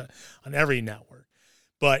one that's on every network.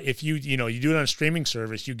 But if you do it on a streaming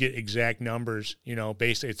service, you get exact numbers,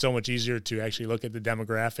 based. It's so much easier to actually look at the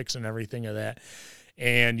demographics and everything of that.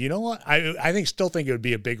 And you know what? I still think it would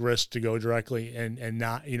be a big risk to go directly and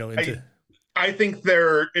not, into. I think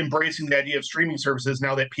they're embracing the idea of streaming services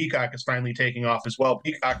now that Peacock is finally taking off as well.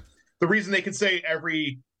 Peacock, the reason they can say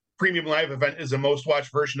every premium live event is a most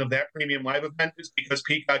watched version of that premium live event is because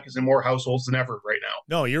Peacock is in more households than ever right now.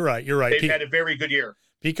 No, you're right. You're right. They've had a very good year.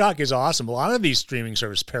 Peacock is awesome. A lot of these streaming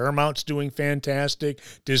services, Paramount's doing fantastic.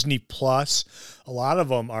 Disney Plus, a lot of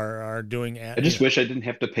them are doing. I just wish I didn't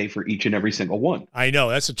have to pay for each and every single one. I know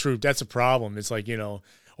that's a problem. It's like,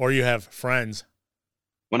 or you have Friends.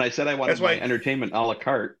 When I said I wanted my entertainment a la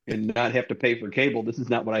carte and not have to pay for cable, this is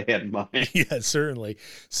not what I had in mind. Yeah, certainly.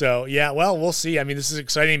 So, yeah, well, we'll see. I mean, this is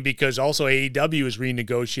exciting because also AEW is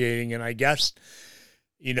renegotiating, and I guess,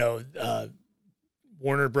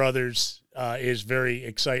 Warner Brothers is very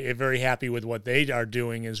excited, very happy with what they are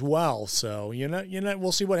doing as well. So,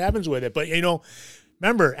 we'll see what happens with it. But,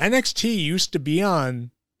 remember, NXT used to be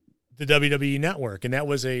on the WWE Network, and that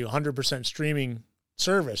was a 100% streaming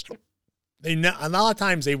service. A lot of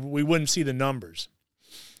times we wouldn't see the numbers.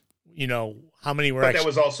 How many were. But that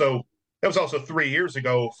was also 3 years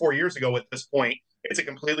ago, 4 years ago. At this point, it's a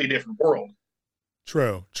completely different world.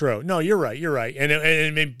 True. No, you're right.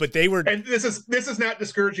 And but they were. And this is not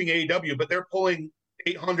discouraging AEW, but they're pulling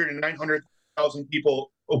 800 and 900,000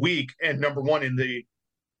 people a week, and number one in the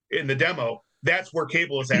demo. That's where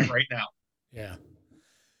cable is at right now. Yeah.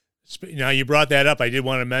 Now you brought that up. I did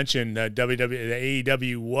want to mention that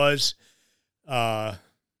AEW was.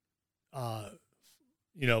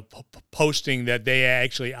 Posting that they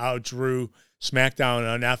actually outdrew SmackDown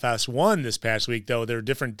on FS1 this past week, though there are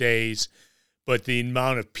different days, but the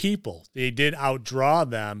amount of people, they did outdraw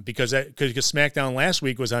them because SmackDown last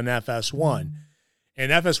week was on FS1.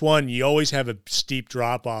 And FS1, you always have a steep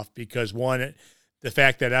drop-off because, one, the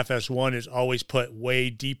fact that FS1 is always put way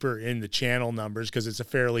deeper in the channel numbers because it's a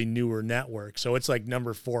fairly newer network. So it's like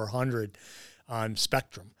number 400 on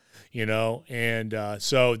Spectrum. And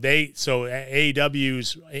so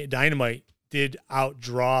AEW's Dynamite did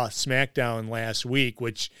outdraw SmackDown last week,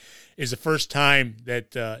 which is the first time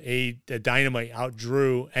that Dynamite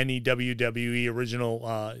outdrew any WWE original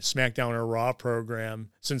SmackDown or Raw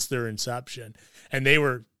program since their inception. And they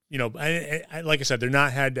were, like I said, they're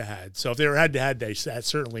not head-to-head. So if they were head-to-head, that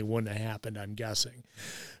certainly wouldn't have happened, I'm guessing.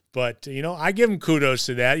 But, I give them kudos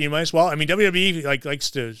to that. You might as well. I mean, WWE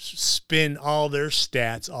likes to spin all their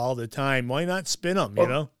stats all the time. Why not spin them,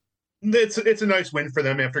 It's a nice win for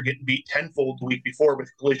them after getting beat tenfold the week before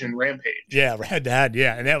with Collision Rampage. Yeah, head-to-head,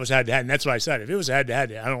 yeah. And that was head-to-head. And that's what I said. If it was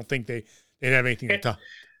head-to-head, I don't think they'd have anything to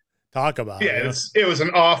talk about. Yeah, it was an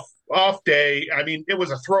off day. I mean, it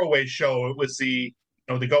was a throwaway show. It was the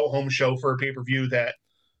go-home show for a pay-per-view that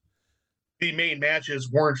the main matches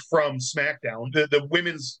weren't from SmackDown. The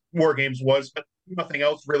women's War Games was, but nothing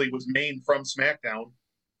else really was main from SmackDown.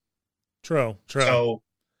 True. So,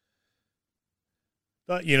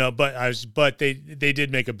 but they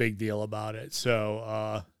did make a big deal about it.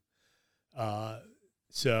 So,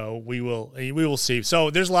 so we will see. So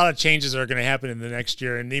there's a lot of changes that are going to happen in the next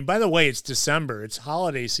year. And by the way, it's December. It's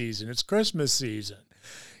holiday season. It's Christmas season.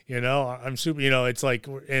 I'm super. It's like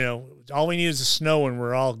all we need is the snow, and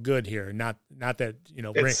we're all good here. Not that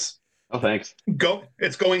rain. Oh, thanks.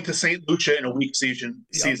 It's going to St. Lucia in a week season.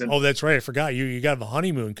 Oh, that's right. I forgot you got a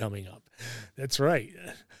honeymoon coming up. That's right.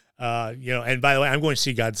 And by the way, I'm going to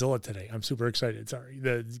see Godzilla today. I'm super excited. Sorry,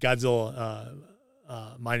 the Godzilla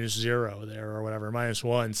 -0 there or whatever,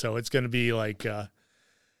 -1. So it's going to be like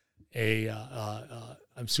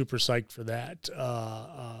I'm super psyched for that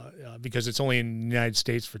because it's only in the United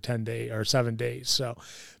States for 10 days or 7 days. So,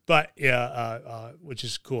 but which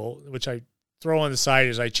is cool, which I throw on the side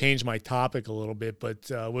as I change my topic a little bit,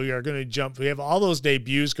 but we are going to jump. We have all those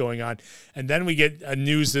debuts going on. And then we get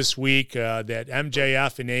news this week that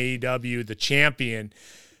MJF in AEW, the champion,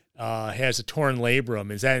 has a torn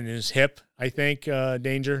labrum. Is that in his hip, I think,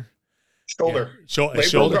 Danger? Shoulder. Yeah.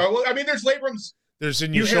 Shoulder. I mean, there's labrums. There's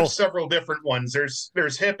in you your have shoulder. Several different ones. There's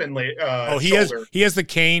hip and shoulder. He has the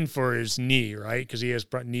cane for his knee, right? Because he has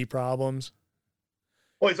knee problems.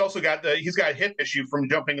 Well, he's also got he's got a hip issue from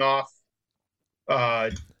jumping off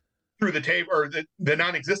through the table or the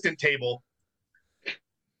non-existent table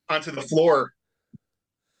onto the floor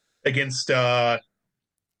against Jay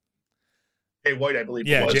White, I believe.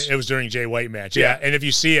 Yeah, it was during Jay White match. Yeah, and if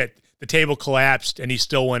you see it, the table collapsed and he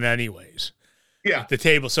still went anyways. Yeah, the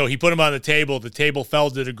table. So he put him on the table. The table fell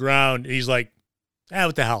to the ground. He's like,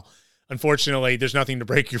 What the hell? Unfortunately, there's nothing to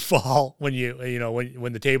break your fall when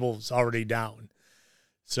when the table's already down.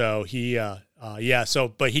 So he,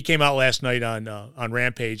 but he came out last night on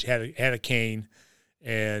Rampage, had a cane,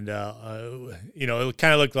 and it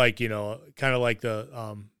kind of looked like kind of like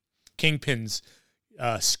the Kingpin's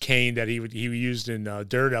cane that he used in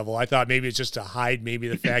Daredevil. I thought maybe it's just to hide maybe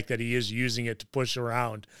the fact that he is using it to push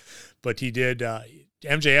around, but he did.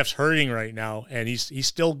 MJF's hurting right now, and he's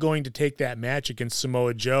still going to take that match against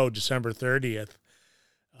Samoa Joe December 30th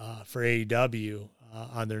for AEW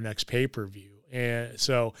on their next pay-per-view. And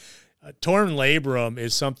so torn labrum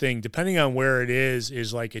is something, depending on where it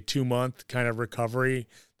is like a 2-month kind of recovery.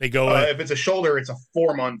 They go if it's a shoulder, it's a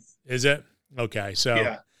 4-month. Is it? Okay, so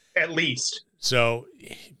yeah, at least. So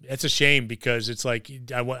it's a shame because it's like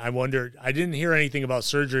I wonder. I didn't hear anything about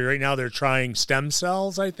surgery. Right now they're trying stem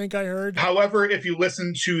cells, I think I heard. However, if you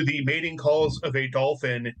listen to the mating calls of a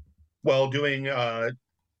dolphin while doing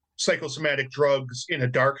psychosomatic drugs in a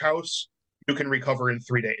dark house, you can recover in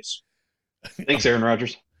 3 days. Thanks, Aaron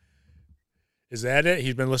Rodgers. Is that it?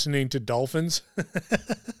 He's been listening to dolphins?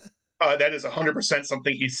 That is 100%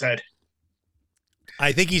 something he said.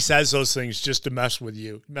 I think he says those things just to mess with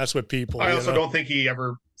you, mess with people. I also don't think he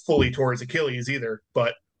ever fully tore his Achilles either,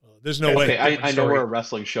 but there's no way. I know we're a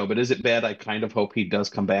wrestling show, but is it bad? I kind of hope he does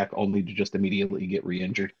come back only to just immediately get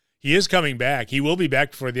re-injured. He is coming back. He will be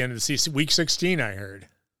back before the end of the season. Week 16, I heard.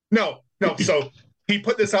 No. So he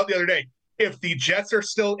put this out the other day. If the Jets are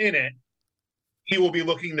still in it, he will be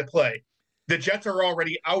looking to play. The Jets are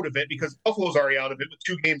already out of it because Buffalo's already out of it with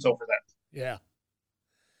 2 games over them. Yeah.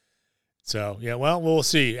 So, yeah, well, we'll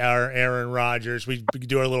see. Our Aaron Rodgers, we could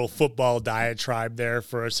do our little football diatribe there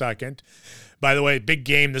for a second. By the way, big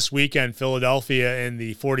game this weekend, Philadelphia and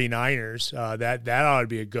the 49ers. That ought to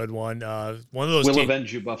be a good one. One of those We'll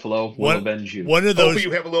avenge you, Buffalo. We'll avenge you. One of those. Hopefully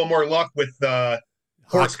you have a little more luck with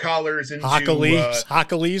horse collars into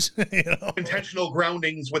Hockley's, intentional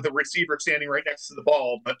groundings with the receiver standing right next to the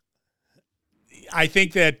ball. But I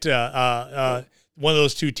think that one of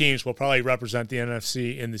those two teams will probably represent the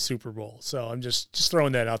NFC in the Super Bowl. So I'm just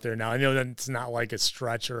throwing that out there now. I know that it's not like a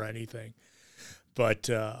stretch or anything, but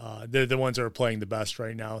they're the ones that are playing the best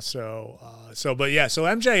right now. So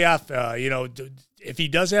MJF, if he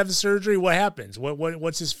does have the surgery, what happens?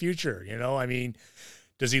 What's his future? I mean,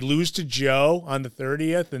 does he lose to Joe on the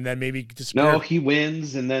 30th and then maybe disappear? No, he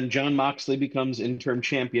wins, and then Jon Moxley becomes interim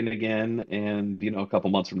champion again, and a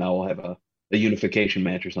couple months from now we'll have a unification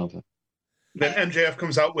match or something. Then MJF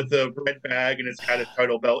comes out with the red bag and it's got a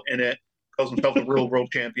title belt in it. Calls himself the real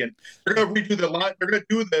world champion. They're going to redo the line. They're going to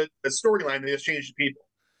do the storyline. They just change the people,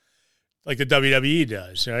 like the WWE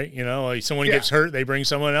does, right? Like someone gets hurt, they bring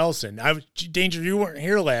someone else in. Danger, you weren't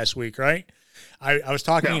here last week, right? I was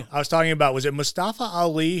talking. No. I was talking about, was it Mustafa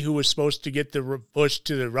Ali who was supposed to get the push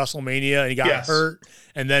to the WrestleMania and he got hurt,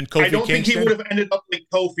 and then Kofi Kingston? I don't think he would have ended up like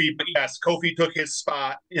Kofi, but yes, Kofi took his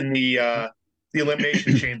spot in the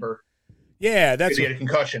Elimination Chamber. Yeah, that's he had a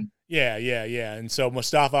concussion. Yeah. And so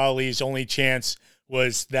Mustafa Ali's only chance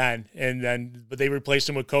was then, but they replaced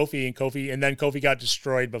him with Kofi, and then Kofi got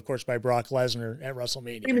destroyed, of course, by Brock Lesnar at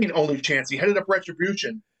WrestleMania. What do you mean only chance? He headed up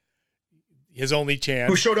Retribution. His only chance.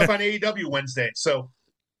 Who showed up on AEW Wednesday? So.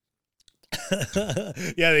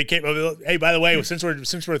 Yeah, they came. Hey, by the way, since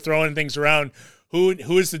we're throwing things around, who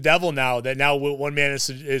is the devil now? That now one man is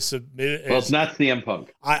submitted. Well, it's not CM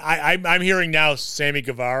Punk. I'm hearing now Sammy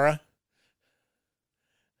Guevara.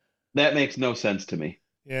 That makes no sense to me.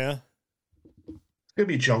 Yeah. It's going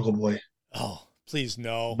to be Jungle Boy. Oh, please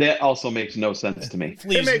no. That also makes no sense to me.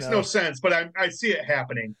 It makes no sense, but I see it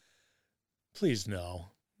happening. Please no.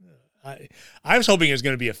 I was hoping it was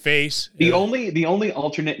going to be a face. The only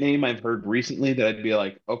alternate name I've heard recently that I'd be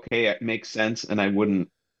like, okay, it makes sense, and it wouldn't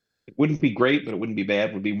be great, but it wouldn't be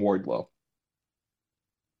bad, would be Wardlow.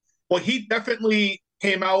 Well, he definitely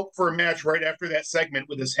came out for a match right after that segment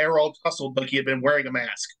with his hair all tousled like he had been wearing a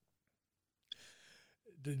mask.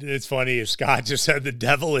 It's funny, Scott just said the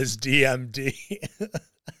devil is DMD.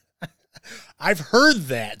 I've heard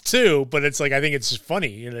that too, but it's like, I think it's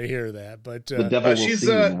funny, to hear that. But the devil will see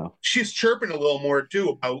you now. She's chirping a little more too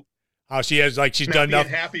about how she has, like, she's done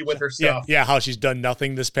nothing. Happy with her stuff. Yeah, how she's done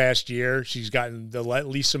nothing this past year. She's gotten the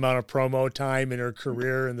least amount of promo time in her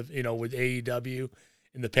career, with AEW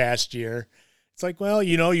in the past year. It's like, well,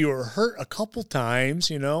 you were hurt a couple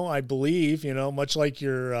times, I believe, much like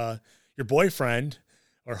your boyfriend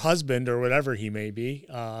or husband or whatever he may be.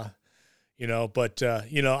 But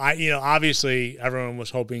obviously everyone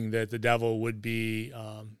was hoping that the devil would be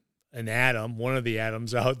an Adam, one of the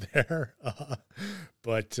Adams out there.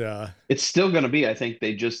 But it's still going to be, I think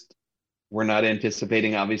they just we're not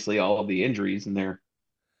anticipating obviously all of the injuries, and they're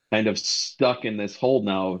kind of stuck in this hole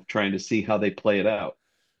now of trying to see how they play it out.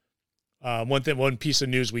 One piece of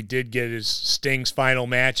news we did get is Sting's final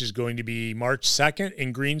match is going to be March 2nd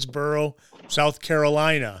in Greensboro, South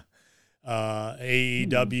Carolina.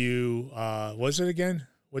 AEW, was it again?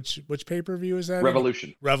 Which pay-per-view is that?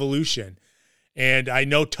 Revolution. And I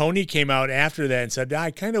know Tony came out after that and said,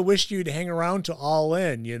 I kind of wished you'd hang around to All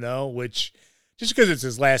In, which just because it's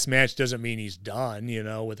his last match doesn't mean he's done,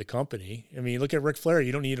 with the company. I mean, look at Ric Flair.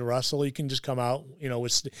 You don't need to wrestle. You can just come out,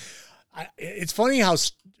 it's funny how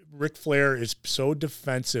Ric Flair is so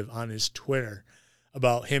defensive on his Twitter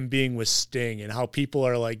about him being with Sting and how people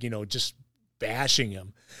are like, just bashing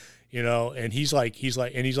him. And he's like,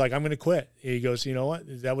 I'm going to quit. He goes, you know what?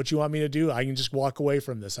 Is that what you want me to do? I can just walk away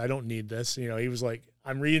from this. I don't need this. He was like,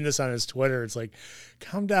 I'm reading this on his Twitter. It's like,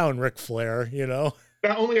 calm down, Ric Flair,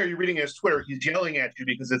 Not only are you reading his Twitter, he's yelling at you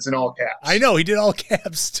because it's in all caps. I know, he did all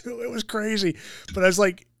caps too. It was crazy. But I was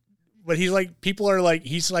like, he's like, people are like,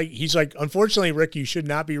 he's like, unfortunately, Rick, you should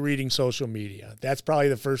not be reading social media. That's probably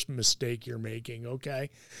the first mistake you're making. Okay.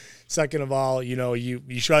 Second of all, you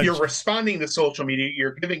should. You're responding to social media.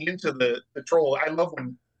 You're giving into the troll. I love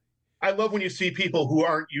when you see people who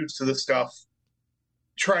aren't used to the stuff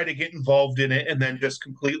try to get involved in it and then just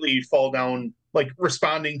completely fall down, like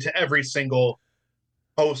responding to every single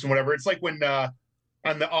post and whatever. It's like when on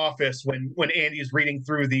The Office when Andy's reading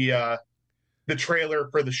through the trailer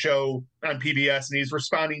for the show on PBS and he's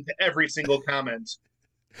responding to every single comment.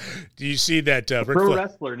 Do you see that pro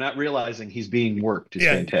wrestler not realizing he's being worked is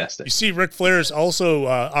fantastic. You see Ric Flair is also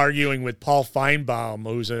arguing with Paul Feinbaum,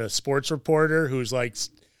 who's a sports reporter, who's like,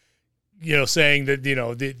 saying that,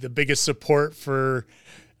 the biggest support for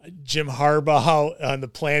Jim Harbaugh on the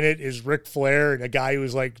planet is Ric Flair, and a guy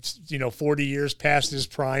who's like, 40 years past his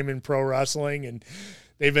prime in pro wrestling. And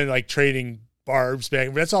they've been like trading barbs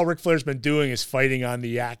back. That's all Ric Flair's been doing is fighting on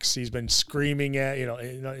the X. He's been screaming at,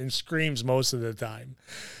 and screams most of the time.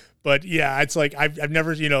 But yeah, it's like, I've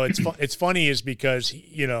never, it's funny is because,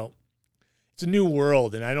 it's a new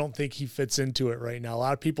world and I don't think he fits into it right now. A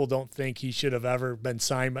lot of people don't think he should have ever been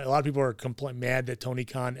signed. A lot of people are mad that Tony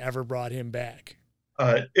Khan ever brought him back.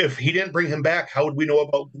 If he didn't bring him back, how would we know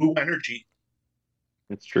about Blue Energy?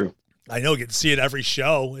 It's true. I know, get to see it every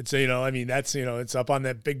show. It's, that's, it's up on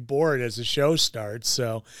that big board as the show starts.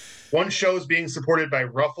 So one show is being supported by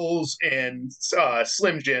Ruffles and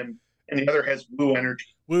Slim Jim, and the other has Blue Energy.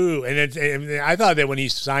 Woo. And I thought that when he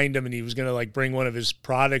signed him and he was going to like bring one of his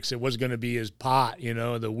products, it was going to be his pot,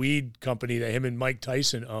 the weed company that him and Mike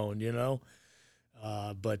Tyson owned,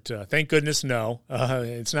 but thank goodness, no,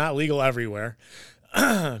 it's not legal everywhere.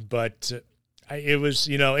 But it was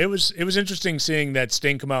interesting seeing that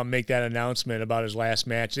Sting come out and make that announcement about his last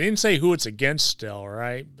match. They didn't say who it's against still,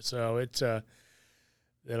 right? So it's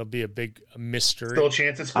that'll be a big mystery. Still a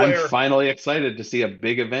chance it's Flair. I'm finally excited to see a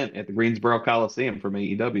big event at the Greensboro Coliseum from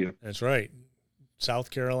AEW. That's right.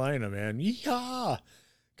 South Carolina, man. Yeehaw.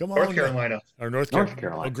 Come on. North Carolina. Or North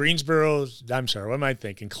Carolina. Oh, Greensboro's, I'm sorry, what am I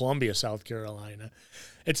thinking? Columbia, South Carolina.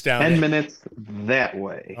 It's down 10 minutes that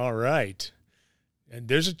way. All right. And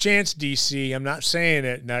there's a chance, DC. I'm not saying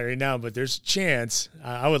it not right now, but there's a chance.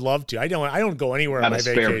 I would love to. I don't go anywhere on my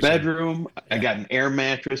vacation. Got a spare bedroom. Yeah. I got an air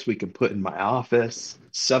mattress we can put in my office.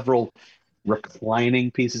 Several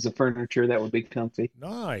reclining pieces of furniture that would be comfy.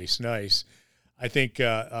 Nice. I think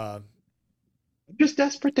I'm just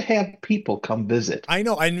desperate to have people come visit. I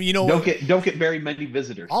know, and don't get very many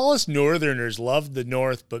visitors. All us Northerners love the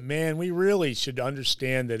North, but man, we really should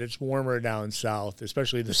understand that it's warmer down south,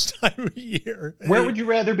 especially this time of year. Where would you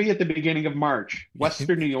rather be at the beginning of March,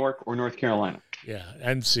 Western New York or North Carolina? Yeah,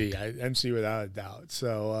 NC without a doubt.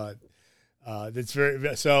 So that's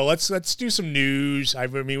very. So let's do some news. I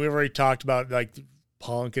mean, we've already talked about like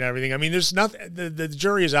Punk and everything. I mean, there's nothing. The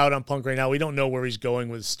jury is out on Punk right now. We don't know where he's going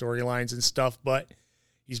with storylines and stuff, but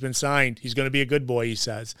he's been signed. He's going to be a good boy. He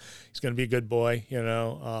says he's going to be a good boy.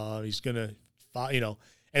 He's going to, and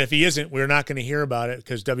if he isn't, we're not going to hear about it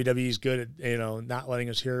because WWE is good at not letting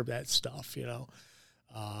us hear that stuff.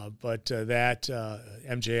 But that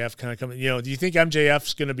MJF kind of coming. Do you think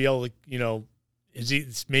MJF's going to be able to? Is he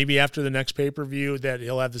maybe after the next pay-per-view that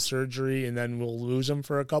he'll have the surgery and then we'll lose him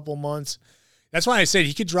for a couple months? That's why I said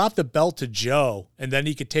he could drop the belt to Joe and then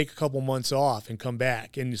he could take a couple months off and come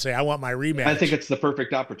back and say, I want my rematch. I think it's the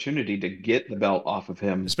perfect opportunity to get the belt off of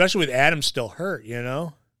him. Especially with Adam still hurt,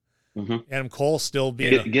 Mm-hmm. Adam Cole still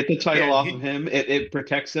being get the title off of him. It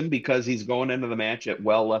protects him because he's going into the match at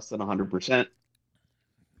well less than 100%.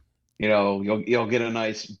 You'll get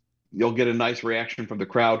a nice reaction from the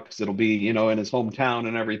crowd because it'll be, in his hometown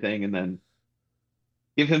and everything. And then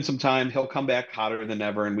Give him some time. He'll come back hotter than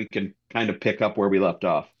ever, and we can kind of pick up where we left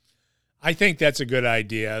off. I think that's a good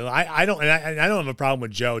idea. I don't have a problem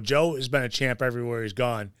with Joe. Joe has been a champ everywhere he's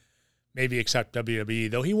gone, maybe except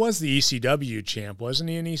WWE. Though he was the ECW champ, wasn't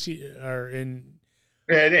he? In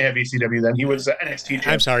Yeah, they didn't have ECW then. He was NXT champ.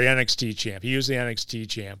 I'm sorry, NXT champ. He was the NXT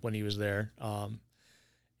champ when he was there.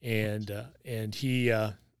 And he,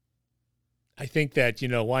 I think that,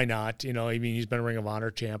 why not? I mean, he's been a Ring of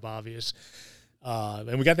Honor champ, obvious.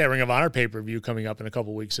 And we got that Ring of Honor pay-per-view coming up in a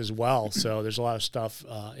couple weeks as well. So there's a lot of stuff,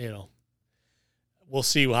 we'll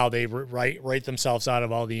see how they rate themselves out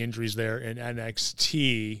of all the injuries there in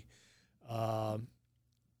NXT.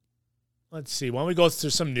 Let's see. Why don't we go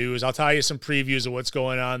through some news? I'll tell you some previews of what's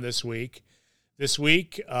going on this week. This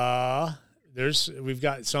week, we've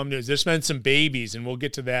got some news. There's been some babies, and we'll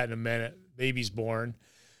get to that in a minute. Babies born.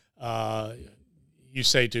 You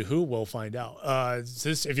say to who? We'll find out.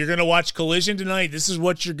 If you're going to watch Collision tonight, this is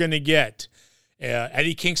what you're going to get.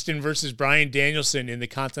 Eddie Kingston versus Bryan Danielson in the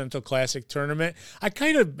Continental Classic tournament. I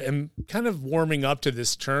am warming up to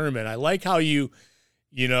this tournament. I like how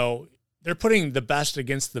they're putting the best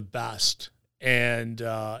against the best, and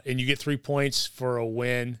you get 3 points for a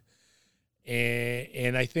win.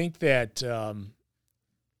 And I think that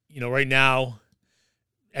right now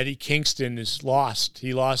Eddie Kingston is lost.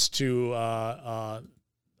 He lost to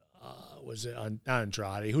was it not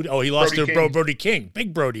Andrade? He lost to Brody King,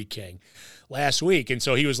 Big Brody King, last week, and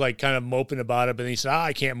so he was like kind of moping about it. But then he said,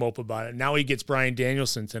 "I can't mope about it." Now he gets Bryan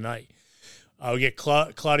Danielson tonight. We get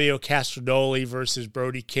Claudio Castrodoli versus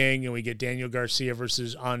Brody King, and we get Daniel Garcia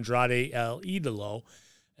versus Andrade El Idolo.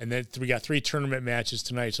 And then we got 3 tournament matches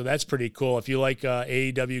tonight, so that's pretty cool. If you like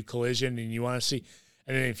AEW Collision and you want to see,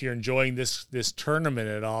 and then if you're enjoying this tournament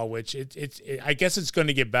at all, which I guess it's going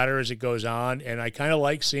to get better as it goes on, and I kind of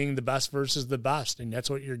like seeing the best versus the best, and that's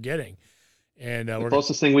what you're getting. And the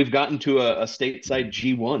closest thing we've gotten to a stateside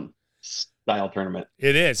G1 style tournament.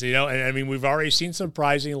 It is, and I mean, we've already seen some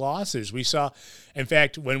surprising losses. We saw, in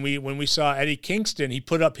fact, when we saw Eddie Kingston, he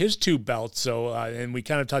put up his 2 belts. So, and we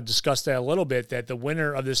kind of discussed that a little bit, that the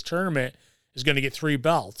winner of this tournament is going to get 3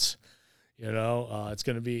 belts. It's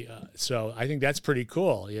going to be, so I think that's pretty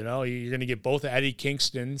cool. You're going to get both Eddie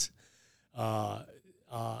Kingstons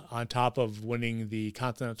on top of winning the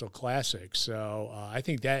Continental Classic. So I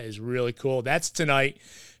think that is really cool. That's tonight.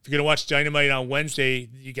 If you're going to watch Dynamite on Wednesday,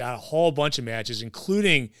 you got a whole bunch of matches,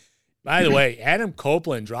 including, by the way, Adam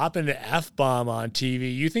Copeland dropping the F-bomb on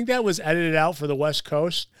TV. You think that was edited out for the West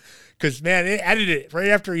Coast? Because, man, it edited it right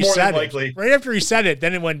after he said it. Right after he said it,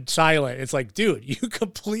 then it went silent. It's like, dude, you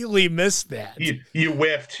completely missed that. You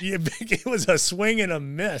whiffed. It was a swing and a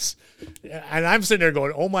miss. And I'm sitting there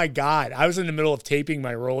going, oh, my God. I was in the middle of taping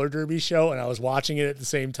my roller derby show, and I was watching it at the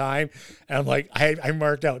same time. And I'm like, I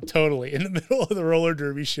marked out totally in the middle of the roller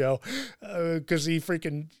derby show because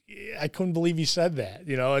I couldn't believe he said that.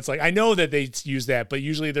 It's like, I know that they use that, but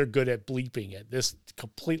usually they're good at bleeping it. This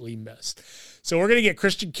completely missed. So we're going to get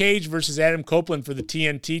Christian Cage versus Adam Copeland for the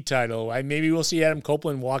TNT title. Maybe we'll see Adam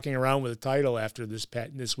Copeland walking around with a title after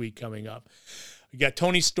this week coming up. We got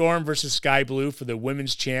Tony Storm versus Sky Blue for the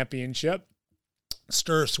Women's Championship.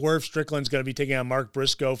 Swerve Strickland's going to be taking on Mark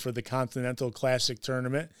Briscoe for the Continental Classic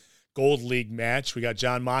Tournament Gold League match. We got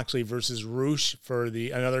John Moxley versus Roosh for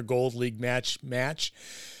another Gold League match.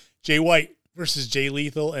 Jay White versus Jay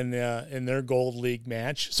Lethal in their Gold League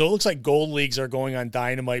match. So it looks like Gold Leagues are going on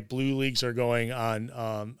Dynamite, Blue Leagues are going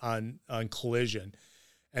on Collision.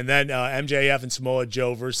 And then MJF and Samoa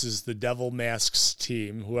Joe versus the Devil Masks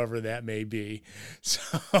team, whoever that may be.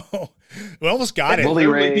 So we almost got it. Bully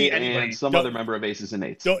Ray and some other member of Aces and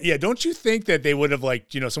Eights. Don't you think that they would have,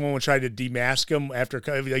 someone would try to demask him after,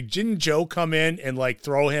 didn't Joe come in and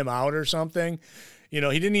throw him out or something? He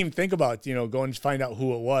didn't even think about, going to find out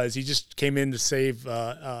who it was. He just came in to save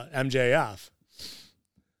MJF.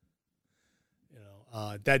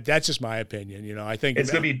 That's just my opinion. I think it's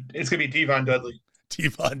gonna be Devon Dudley.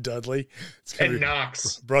 Devon Dudley. And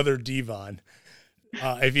Knox. Brother Devon.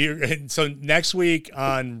 So next week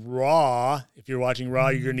on Raw, if you're watching Raw,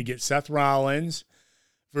 you're going to get Seth Rollins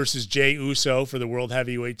versus Jey Uso for the World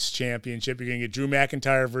Heavyweights Championship. You're going to get Drew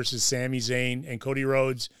McIntyre versus Sami Zayn, and Cody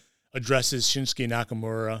Rhodes addresses Shinsuke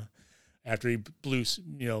Nakamura after he blew,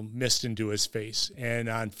 mist into his face. And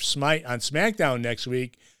on SmackDown next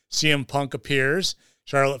week, CM Punk appears.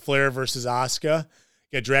 Charlotte Flair versus Asuka.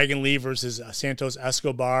 Got Dragon Lee versus Santos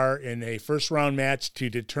Escobar in a first-round match to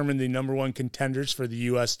determine the number 1 contenders for the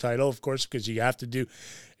U.S. title, of course, because you have to do.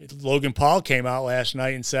 Logan Paul came out last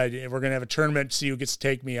night and said, we're going to have a tournament to see who gets to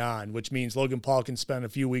take me on, which means Logan Paul can spend a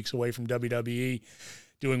few weeks away from WWE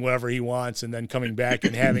doing whatever he wants and then coming back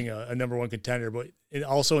and having a number one contender. But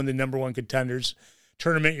also in the number one contenders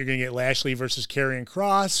tournament, you're going to get Lashley versus Karrion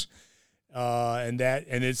Kross. And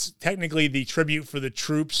it's technically the Tribute for the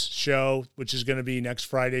Troops show, which is going to be next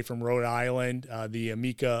Friday from Rhode Island, the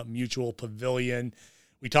Amica Mutual Pavilion.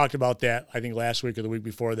 We talked about that, I think, last week or the week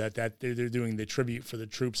before that they're doing the Tribute for the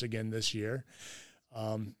Troops again this year.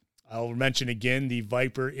 I'll mention again, the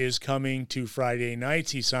Viper is coming to Friday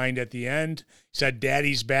nights. He signed at the end. He said,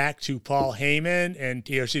 "Daddy's back" to Paul Heyman, and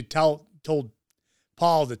she told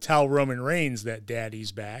Paul to tell Roman Reigns that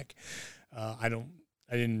Daddy's back. I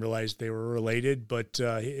didn't realize they were related, but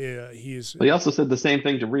he is. Well, he also said the same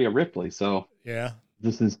thing to Rhea Ripley. So yeah,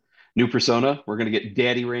 this is new persona. We're going to get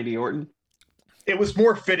Daddy Randy Orton. It was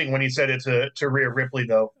more fitting when he said it to Rhea Ripley,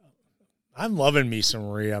 though. I'm loving me some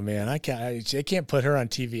Rhea, man. I can't put her on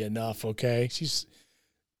TV enough. Okay, she's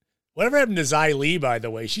whatever happened to Xia Li, by the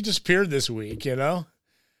way. She disappeared this week. You know,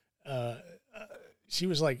 she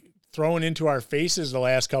was like thrown into our faces the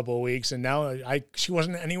last couple of weeks, and now she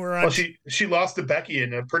wasn't anywhere on. Well, she lost to Becky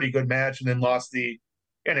in a pretty good match, and then lost the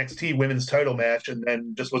NXT Women's Title match, and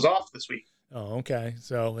then just was off this week. Oh, okay.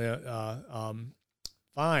 So,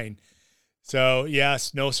 fine. So,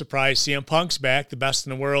 yes, no surprise. CM Punk's back, the best in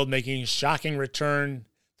the world, making a shocking return.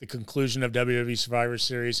 The conclusion of WWE Survivor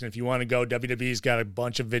Series, and if you want to go, WWE's got a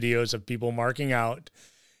bunch of videos of people marking out.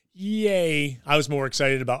 Yay. I was more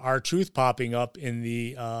excited about R-Truth popping up in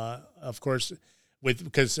the, of course,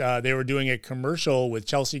 because they were doing a commercial with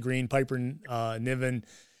Chelsea Green, Piper Niven,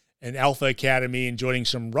 and Alpha Academy, and joining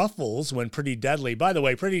some Ruffles when Pretty Deadly. By the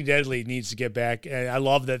way, Pretty Deadly needs to get back, and I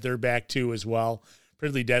love that they're back too as well.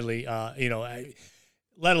 Pretty Deadly,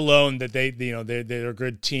 let alone that they're a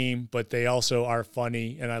good team, but they also are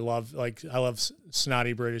funny, and I love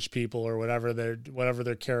snotty British people or whatever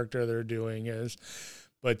their character they're doing is.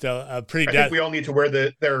 But Pretty Deadly. I think we all need to wear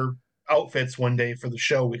their outfits one day for the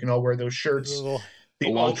show. We can all wear those shirts.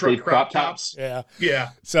 The ultra crop tops. Yeah.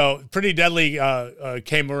 So Pretty Deadly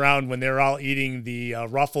came around when they were all eating the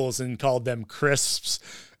Ruffles and called them crisps.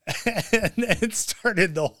 And it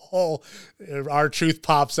started the whole R-Truth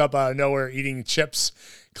pops up out of nowhere eating chips,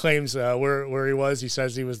 claims where he was. He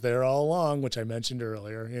says he was there all along, which I mentioned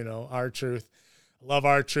earlier. R-Truth. Love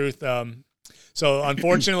R-Truth. So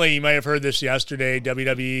unfortunately, you might have heard this yesterday,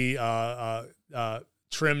 WWE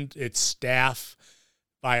trimmed its staff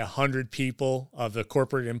by 100 people of the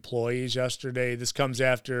corporate employees yesterday. This comes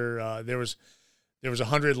after there was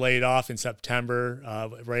 100 laid off in September,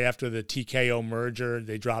 right after the TKO merger.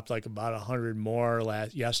 They dropped like about 100 more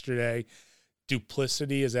yesterday.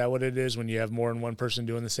 Duplicity, is that what it is when you have more than one person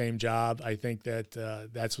doing the same job? I think that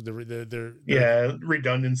that's what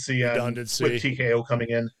redundancy with TKO coming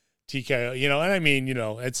in. TKO, and I mean,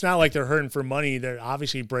 it's not like they're hurting for money. They're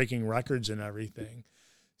obviously breaking records and everything.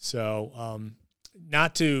 So,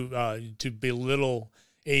 not to belittle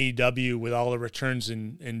AEW with all the returns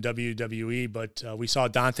in WWE, but we saw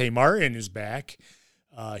Dante Martin is back.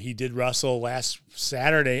 He did wrestle last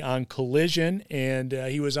Saturday on Collision, and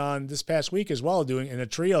he was on this past week as well, doing in a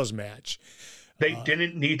trios match. They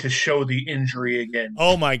didn't need to show the injury again.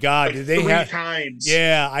 Oh my God! Did they 3 times?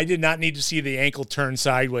 Yeah, I did not need to see the ankle turn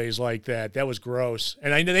sideways like that. That was gross.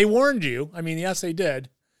 And I know they warned you. I mean, yes, they did.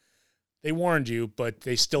 They warned you, but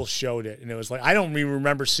they still showed it, and it was like I don't even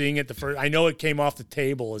remember seeing it the first. I know it came off the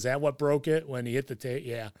table. Is that what broke it when he hit the table?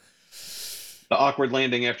 Yeah. The awkward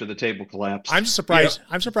landing after the table collapsed. I'm surprised. Yep.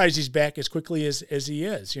 I'm surprised he's back as quickly as he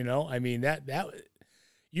is. I mean that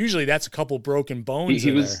usually that's a couple broken bones.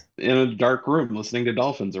 He was in a dark room listening to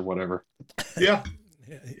Dolphins or whatever. Yeah.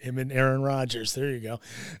 Him and Aaron Rodgers. There you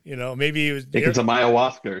go. Maybe he was taking some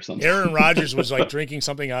ayahuasca or something. Aaron Rodgers was like drinking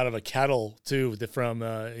something out of a kettle too, from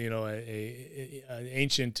an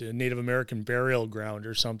ancient Native American burial ground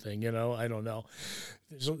or something. I don't know.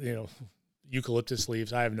 Eucalyptus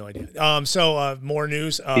leaves. I have no idea. So more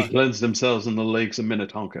news. He cleansed themselves in the lakes of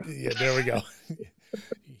Minnetonka. Yeah, there we go.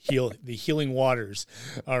 The healing waters.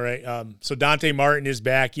 All right. So Dante Martin is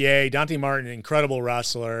back. Yay. Dante Martin, incredible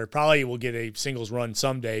wrestler. Probably will get a singles run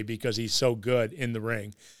someday because he's so good in the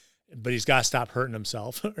ring. But he's got to stop hurting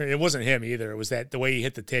himself. It wasn't him either. It was the way he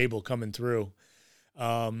hit the table coming through.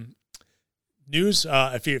 News,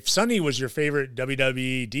 if Sunny was your favorite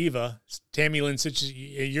WWE diva, Tammy Lynn Sitch,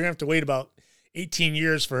 you're going to have to wait about 18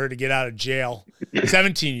 years for her to get out of jail.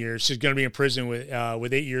 17 years. She's going to be in prison with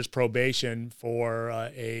 8 years probation for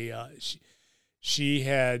she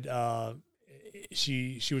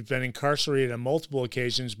was been incarcerated on multiple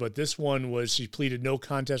occasions, but this one was she pleaded no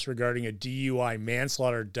contest regarding a DUI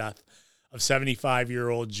manslaughter death of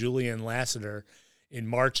 75-year-old Julian Lassiter. in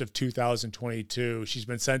March of 2022. She's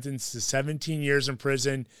been sentenced to 17 years in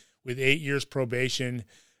prison with 8 years probation,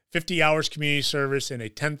 50 hours community service, and a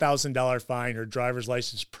 $10,000 fine. Her driver's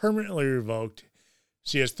license permanently revoked.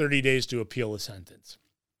 She has 30 days to appeal the sentence.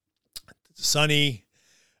 Sonny,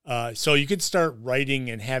 so you could start writing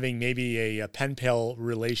and having maybe a pen pal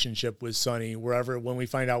relationship with Sonny when we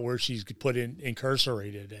find out where she's put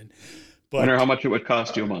incarcerated. But wonder how much it would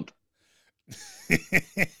cost you a month.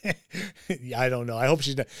 I don't know. I hope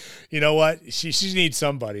she's not. You know what? She needs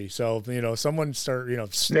somebody. So someone start.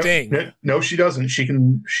 Sting. No, she doesn't. She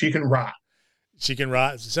can rot. She can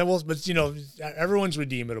rot. So, well, but everyone's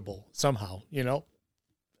redeemable somehow.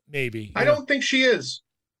 Maybe. I don't think she is.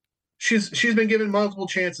 She's been given multiple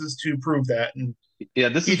chances to prove that. And yeah,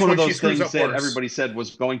 this is one of those things that everybody said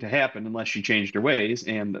was going to happen unless she changed her ways,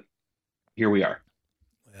 and here we are.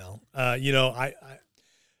 Well, I'm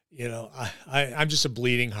just a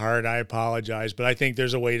bleeding heart. I apologize, but I think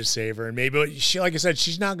there's a way to save her. And maybe like I said,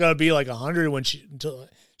 she's not going to be like 100 she's going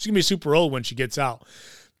to be super old when she gets out.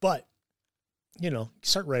 But,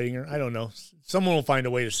 start writing her. I don't know. Someone will find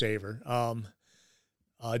a way to save her.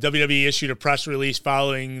 WWE issued a press release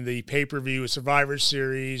following the pay-per-view Survivor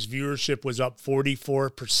Series. Viewership was up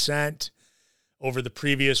 44% over the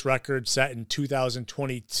previous record set in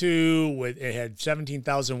 2022. It had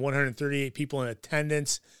 17,138 people in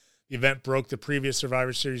attendance. The event broke the previous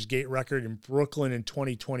Survivor Series gate record in Brooklyn in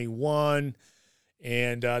 2021.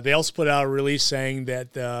 And they also put out a release saying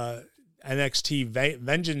that NXT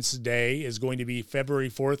Vengeance Day is going to be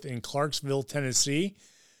February 4th in Clarksville, Tennessee.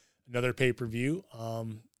 Another pay-per-view.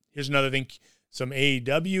 Here's another thing. Some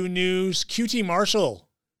AEW news. QT Marshall,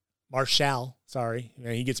 sorry.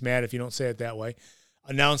 He gets mad if you don't say it that way.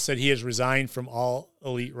 Announced that he has resigned from All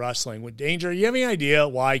Elite Wrestling. With Danger, you have any idea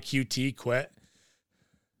why QT quit?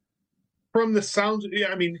 From the sounds,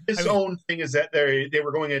 his own thing is that they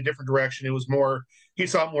were going in a different direction. It was more, he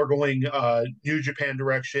saw it more going New Japan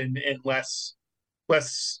direction and less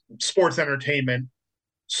sports entertainment.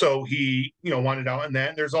 So he, wanted out in that.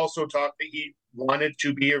 And there's also talk that he wanted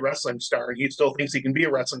to be a wrestling star, and he still thinks he can be a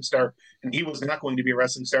wrestling star. And he was not going to be a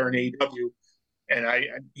wrestling star in AEW, and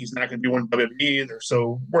he's not going to be one in WWE either.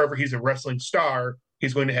 So wherever he's a wrestling star,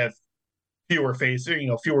 he's going to have fewer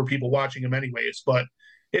people watching him anyways. But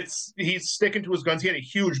he's sticking to his guns. He had a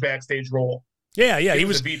huge backstage role. Yeah, he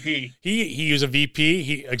was a VP. He was a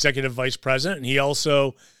VP, executive vice president, and he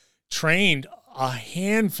also trained a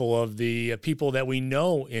handful of the people that we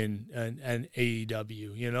know in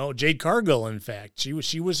AEW. Jade Cargill, in fact, she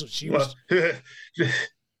was.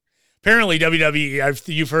 Apparently, WWE.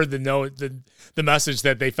 You've heard the message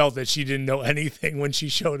that they felt that she didn't know anything when she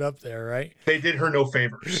showed up there, right? They did her no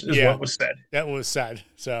favors, is what was said. That was said.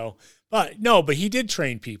 So, but he did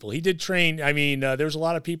train people. He did train. There's a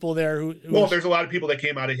lot of people there who there's a lot of people that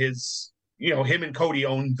came out of his. Him and Cody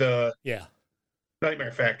owned the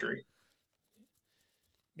Nightmare Factory.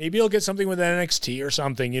 Maybe he'll get something with NXT or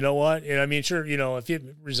something. You know what? Sure. If he's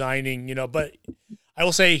resigning, but I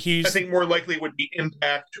will say I think more likely would be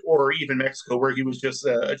Impact or even Mexico, where he was just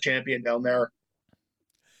a champion down there.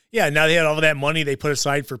 Yeah, now they had all of that money they put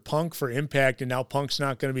aside for Punk for Impact, and now Punk's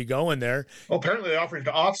not going to be going there. Well, apparently they offered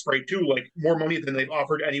to Ospreay too, like more money than they've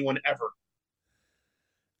offered anyone ever.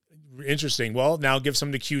 Interesting. Well, now give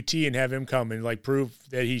some to QT and have him come and prove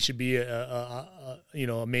that he should be a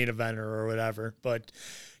main eventer or whatever. But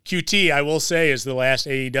QT, I will say, is the last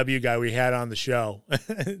AEW guy we had on the show.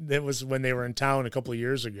 That was when they were in town a couple of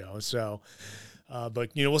years ago. So,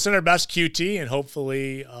 but we'll send our best QT, and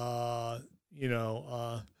hopefully,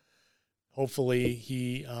 hopefully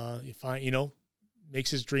he makes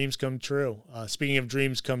his dreams come true. Speaking of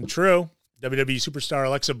dreams come true, WWE superstar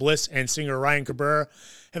Alexa Bliss and singer Ryan Cabrera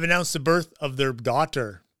have announced the birth of their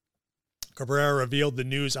daughter. Cabrera revealed the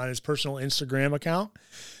news on his personal Instagram account.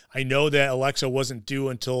 I know that Alexa wasn't due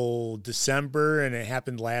until December, and it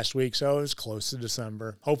happened last week, so it was close to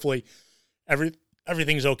December. Hopefully,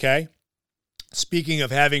 everything's okay. Speaking of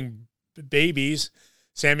having babies,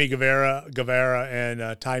 Sammy Guevara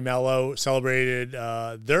and Ty Mello celebrated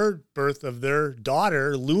their birth of their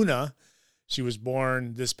daughter, Luna. She was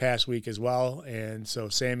born this past week as well, and so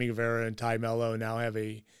Sammy Guevara and Ty Mello now have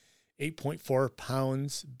a 8.4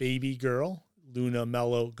 pounds baby girl, Luna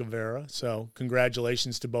Mello Guevara. So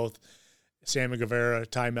congratulations to both Sammy Guevara,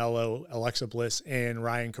 Ty Mello, Alexa Bliss, and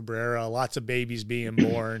Ryan Cabrera. Lots of babies being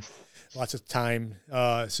born, lots of time.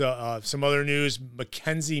 Some other news,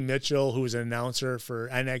 Mackenzie Mitchell, who was an announcer for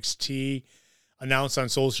NXT, announced on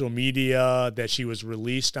social media that she was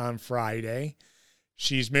released on Friday.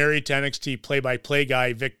 She's married to NXT play-by-play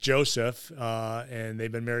guy Vic Joseph, and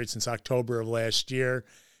they've been married since October of last year.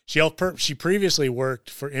 She previously worked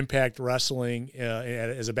for Impact Wrestling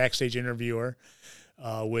as a backstage interviewer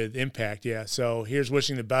with Impact. Yeah. So here's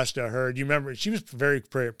wishing the best to her. Do you remember? She was a very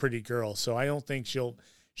pretty girl. So I don't think she'll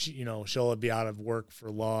be out of work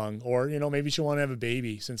for long, or, maybe she'll want to have a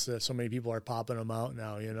baby since so many people are popping them out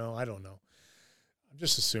now. I don't know. I'm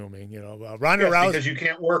just assuming, Ronda Rousey. Because you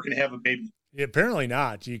can't work and have a baby. Yeah, apparently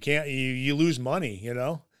not. You can't, you lose money,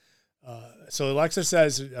 So Alexa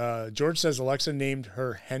says, George says Alexa named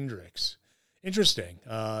her Hendrix. Interesting.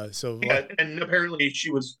 And apparently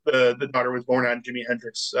she was the daughter was born on Jimi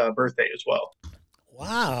Hendrix's birthday as well.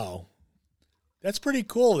 Wow, that's pretty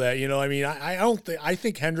cool. That I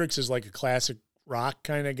think Hendrix is like a classic rock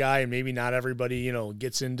kind of guy, and maybe not everybody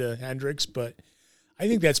gets into Hendrix, but I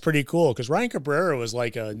think that's pretty cool because Ryan Cabrera was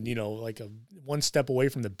like a one step away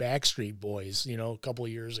from the Backstreet Boys, a couple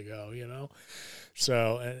of years ago,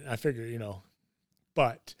 So and I figure,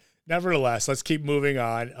 but nevertheless, let's keep moving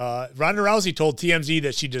on. Ronda Rousey told TMZ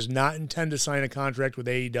that she does not intend to sign a contract with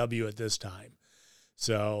AEW at this time.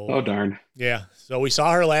 So, oh darn, yeah. So we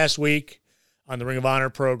saw her last week on the Ring of Honor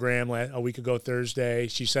program a week ago Thursday.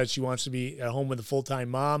 She said she wants to be at home with a full-time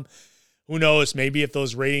mom. Who knows? Maybe if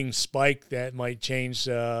those ratings spike, that might change,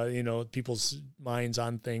 people's minds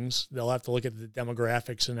on things. They'll have to look at the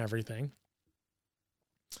demographics and everything.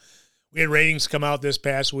 We had ratings come out this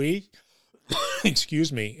past week.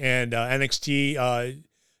 Excuse me. And NXT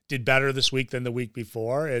did better this week than the week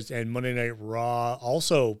before. And Monday Night Raw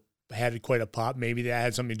also had quite a pop. Maybe that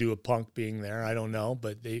had something to do with Punk being there. I don't know.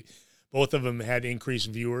 But both of them had increased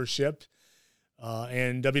viewership.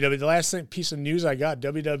 And WWE, the last piece of news I got,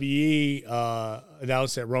 WWE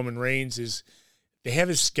announced that Roman Reigns they have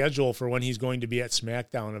his schedule for when he's going to be at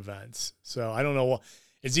SmackDown events. So I don't know.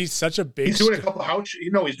 Is he such a big? He's doing a couple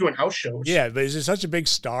he's doing house shows. Yeah, but is he such a big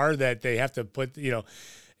star that they have to put,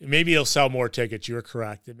 maybe he'll sell more tickets. You're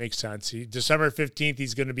correct. It makes sense. December 15th,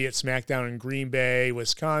 he's going to be at SmackDown in Green Bay,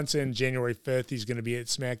 Wisconsin. January 5th, he's going to be at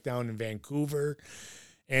SmackDown in Vancouver.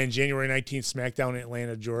 And January 19th, SmackDown in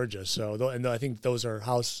Atlanta, Georgia. So, and I think those are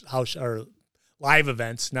house or live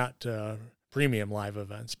events, not premium live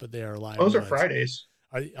events, but they are live. Those events. Are Fridays.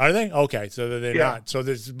 Are they? Okay, so they're not. So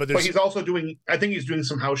but he's also doing. I think he's doing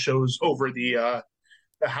some house shows over the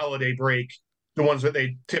holiday break, the ones that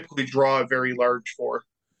they typically draw very large for.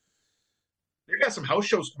 They've got some house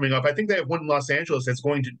shows coming up. I think they have one in Los Angeles that's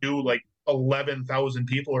going to do like 11,000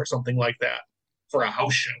 people or something like that for a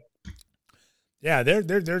house show. Yeah,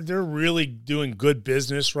 they're really doing good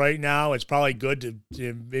business right now. It's probably good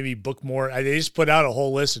to maybe book more. They just put out a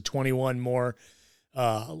whole list of 21 more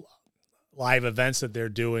live events that they're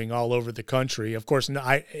doing all over the country. Of course,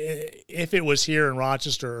 if it was here in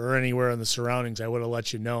Rochester or anywhere in the surroundings, I would have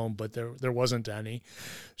let you know, but there wasn't any.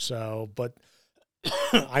 So, but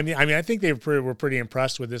I mean, I think they were pretty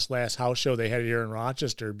impressed with this last house show they had here in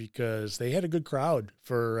Rochester because they had a good crowd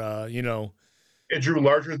for It drew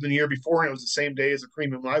larger than the year before, and it was the same day as a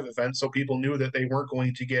premium live event, so people knew that they weren't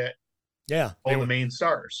going to get all the main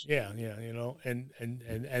stars. Yeah, and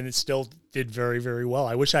it still did very, very well.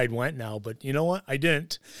 I wish I'd went now, but you know what? I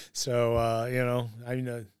didn't. So,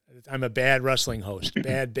 I'm a bad wrestling host.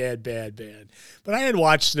 Bad. But I had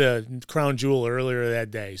watched the Crown Jewel earlier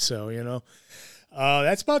that day, so,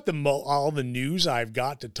 that's about all the news I've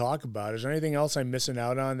got to talk about. Is there anything else I'm missing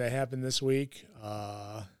out on that happened this week?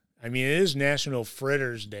 It is National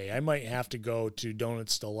Fritters Day. I might have to go to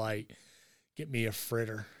Donuts Delight, get me a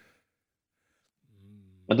fritter.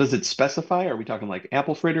 Does it specify? Are we talking like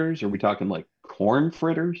apple fritters? Are we talking like corn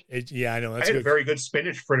fritters? I know. I had a very good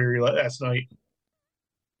spinach fritter last night.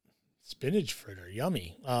 Spinach fritter,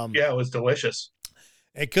 yummy. Yeah, it was delicious.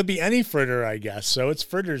 It could be any fritter, I guess. So it's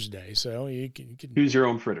Fritters Day. So you can choose your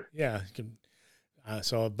own fritter. Yeah. You can, I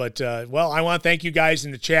want to thank you guys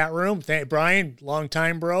in the chat room. Brian, long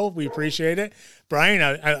time, bro. We appreciate it. Brian,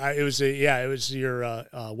 it was your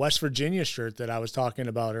West Virginia shirt that I was talking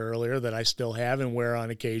about earlier that I still have and wear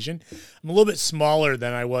on occasion. I'm a little bit smaller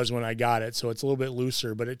than I was when I got it, so it's a little bit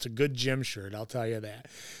looser, but it's a good gym shirt. I'll tell you that.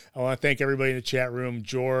 I want to thank everybody in the chat room,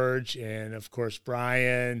 George, and of course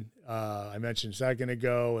Brian. I mentioned a second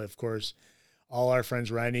ago, of course. All our friends,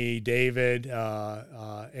 Rennie, David,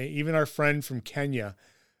 even our friend from Kenya,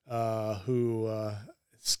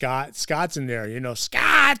 Scott's in there.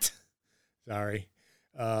 Scott! Sorry.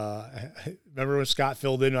 Remember when Scott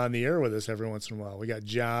filled in on the air with us every once in a while? We got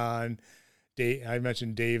John. I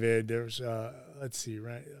mentioned David. There's, let's see,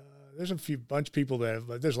 right? There's bunch of people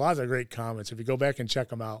there's lots of great comments. If you go back and check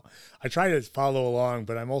them out, I try to follow along,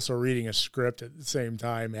 but I'm also reading a script at the same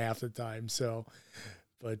time half the time. So,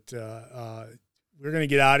 but we're going to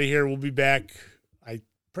get out of here. We'll be back. I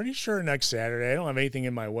pretty sure next Saturday. I don't have anything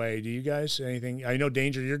in my way. Do you guys? Anything? I know,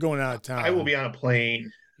 Danger, you're going out of town. I will be on a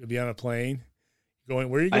plane. You'll be on a plane? Where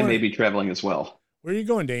are you going? I may be traveling as well. Where are you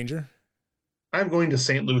going, Danger? I'm going to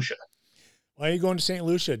St. Lucia. Why are you going to St.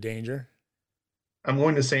 Lucia, Danger? I'm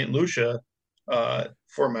going to St. Lucia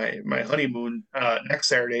for my honeymoon next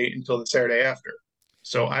Saturday until the Saturday after.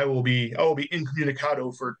 So I will be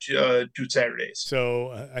incommunicado for 2 Saturdays.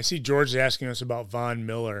 So I see George asking us about Von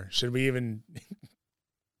Miller. Should we even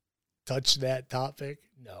touch that topic?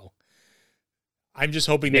 No. I'm just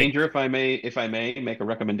hoping. Danger, if I may make a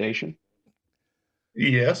recommendation.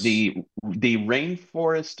 Yes. The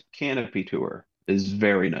Rainforest Canopy Tour is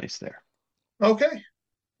very nice there. Okay.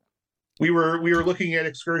 We were looking at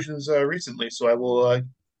excursions recently, so I will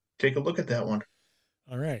take a look at that one.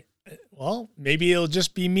 All right. Well, maybe it'll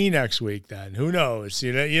just be me next week then. Who knows?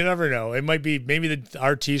 You never know. It might be, maybe the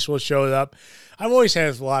artiste will show up. I've always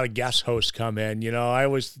had a lot of guest hosts come in. I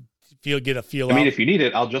always get a feel. I mean, if you need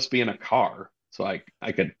it, I'll just be in a car, so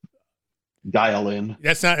I could dial in.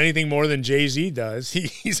 That's not anything more than Jay-Z does.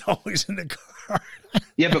 He's always in the car.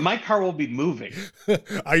 Yeah, but my car will be moving.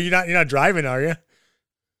 Are you not? You're not driving, are you?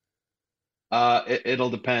 It'll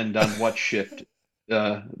depend on what shift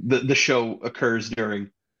the show occurs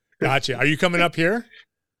during. Gotcha. Are you coming up here?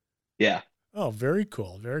 Yeah. Oh, very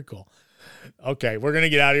cool. Very cool. Okay, we're going to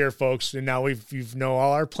get out of here, folks. And now you've know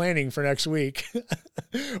all our planning for next week.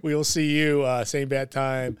 We will see you same bat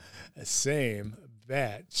time, same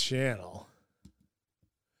bat channel.